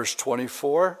 21, verse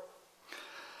 24.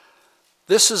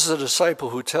 This is the disciple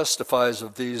who testifies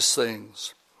of these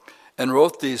things and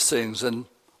wrote these things, and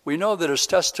we know that his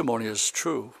testimony is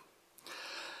true.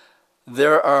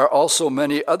 There are also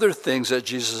many other things that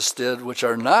Jesus did which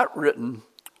are not written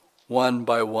one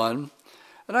by one,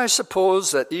 and I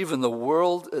suppose that even the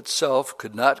world itself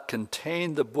could not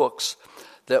contain the books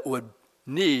that would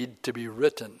need to be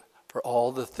written for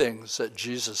all the things that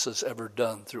Jesus has ever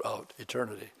done throughout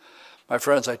eternity. My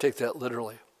friends, I take that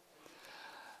literally.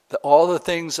 That all the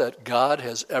things that God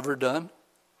has ever done,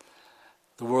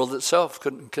 the world itself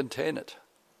couldn't contain it.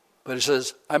 But he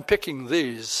says, I'm picking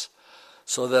these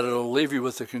so that it'll leave you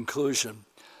with the conclusion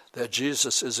that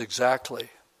Jesus is exactly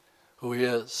who he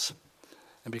is.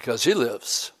 And because he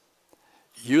lives,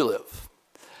 you live.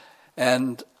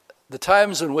 And the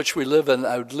times in which we live in,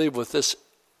 I would leave with this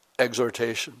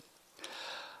exhortation.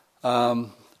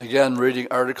 Again, reading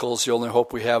articles, the only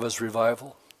hope we have is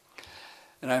revival.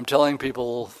 And I'm telling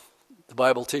people, the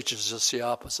Bible teaches just the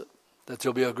opposite, that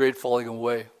there'll be a great falling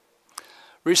away.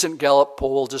 Recent Gallup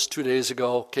poll just 2 days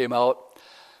ago came out,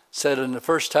 said in the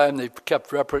first time they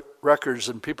kept records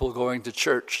and people going to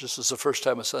church, this is the first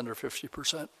time it's under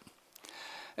 50%.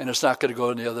 And it's not going to go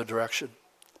in the other direction.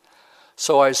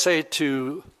 So I say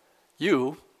to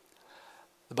you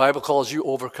The Bible calls you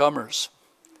overcomers.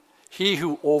 He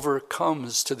who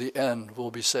overcomes to the end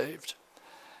will be saved.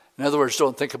 In other words,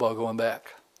 don't think about going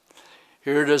back.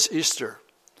 Here it is, Easter.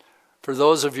 For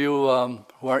those of you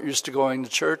who aren't used to going to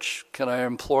church, can I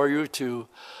implore you to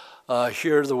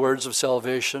hear the words of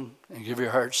salvation and give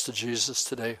your hearts to Jesus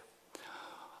today?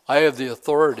 I have the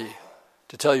authority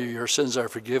to tell you your sins are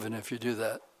forgiven if you do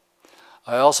that.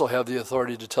 I also have the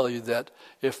authority to tell you that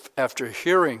if after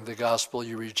hearing the gospel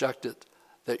you reject it,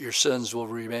 that your sins will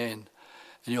remain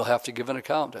and you'll have to give an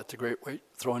account at the great white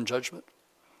throne judgment.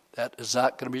 That is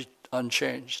not going to be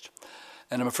unchanged.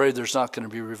 And I'm afraid there's not going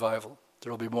to be revival.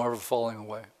 There will be more of a falling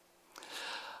away.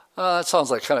 That sounds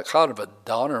like kind of a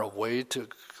downer way to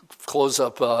close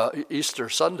up Easter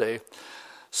Sunday.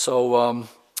 So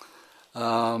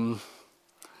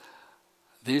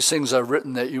these things are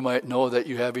written that you might know that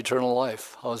you have eternal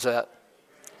life. How's that?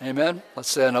 Amen? Let's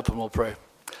stand up and we'll pray.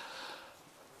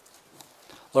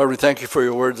 Lord, we thank you for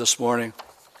your word this morning.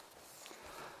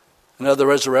 Another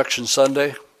Resurrection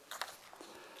Sunday.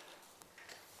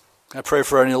 I pray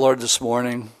for any, Lord, this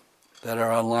morning that are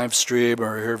on live stream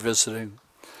or here visiting,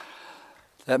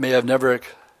 that may have never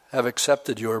have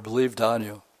accepted you or believed on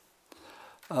you.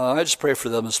 I just pray for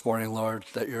them this morning, Lord,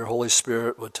 that your Holy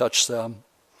Spirit would touch them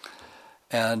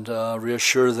and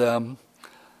reassure them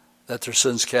that their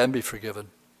sins can be forgiven.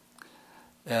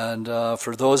 And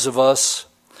for those of us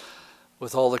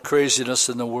with all the craziness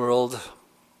in the world,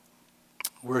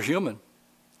 we're human.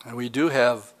 And we do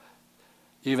have,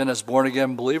 even as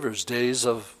born-again believers, days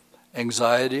of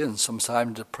anxiety and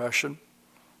sometimes depression.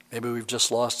 Maybe we've just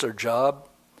lost our job.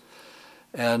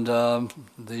 And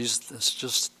it's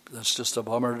just a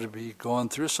bummer to be going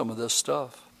through some of this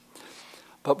stuff.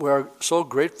 But we're so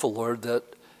grateful, Lord, that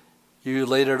you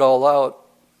laid it all out,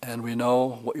 and we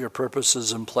know what your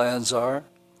purposes and plans are.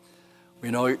 We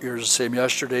know you're the same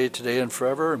yesterday, today, and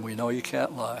forever, and we know you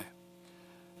can't lie.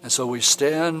 And so we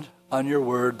stand on your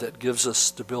word that gives us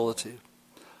stability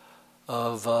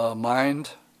of mind,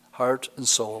 heart, and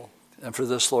soul. And for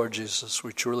this, Lord Jesus,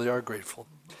 we truly are grateful.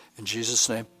 In Jesus'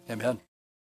 name, amen.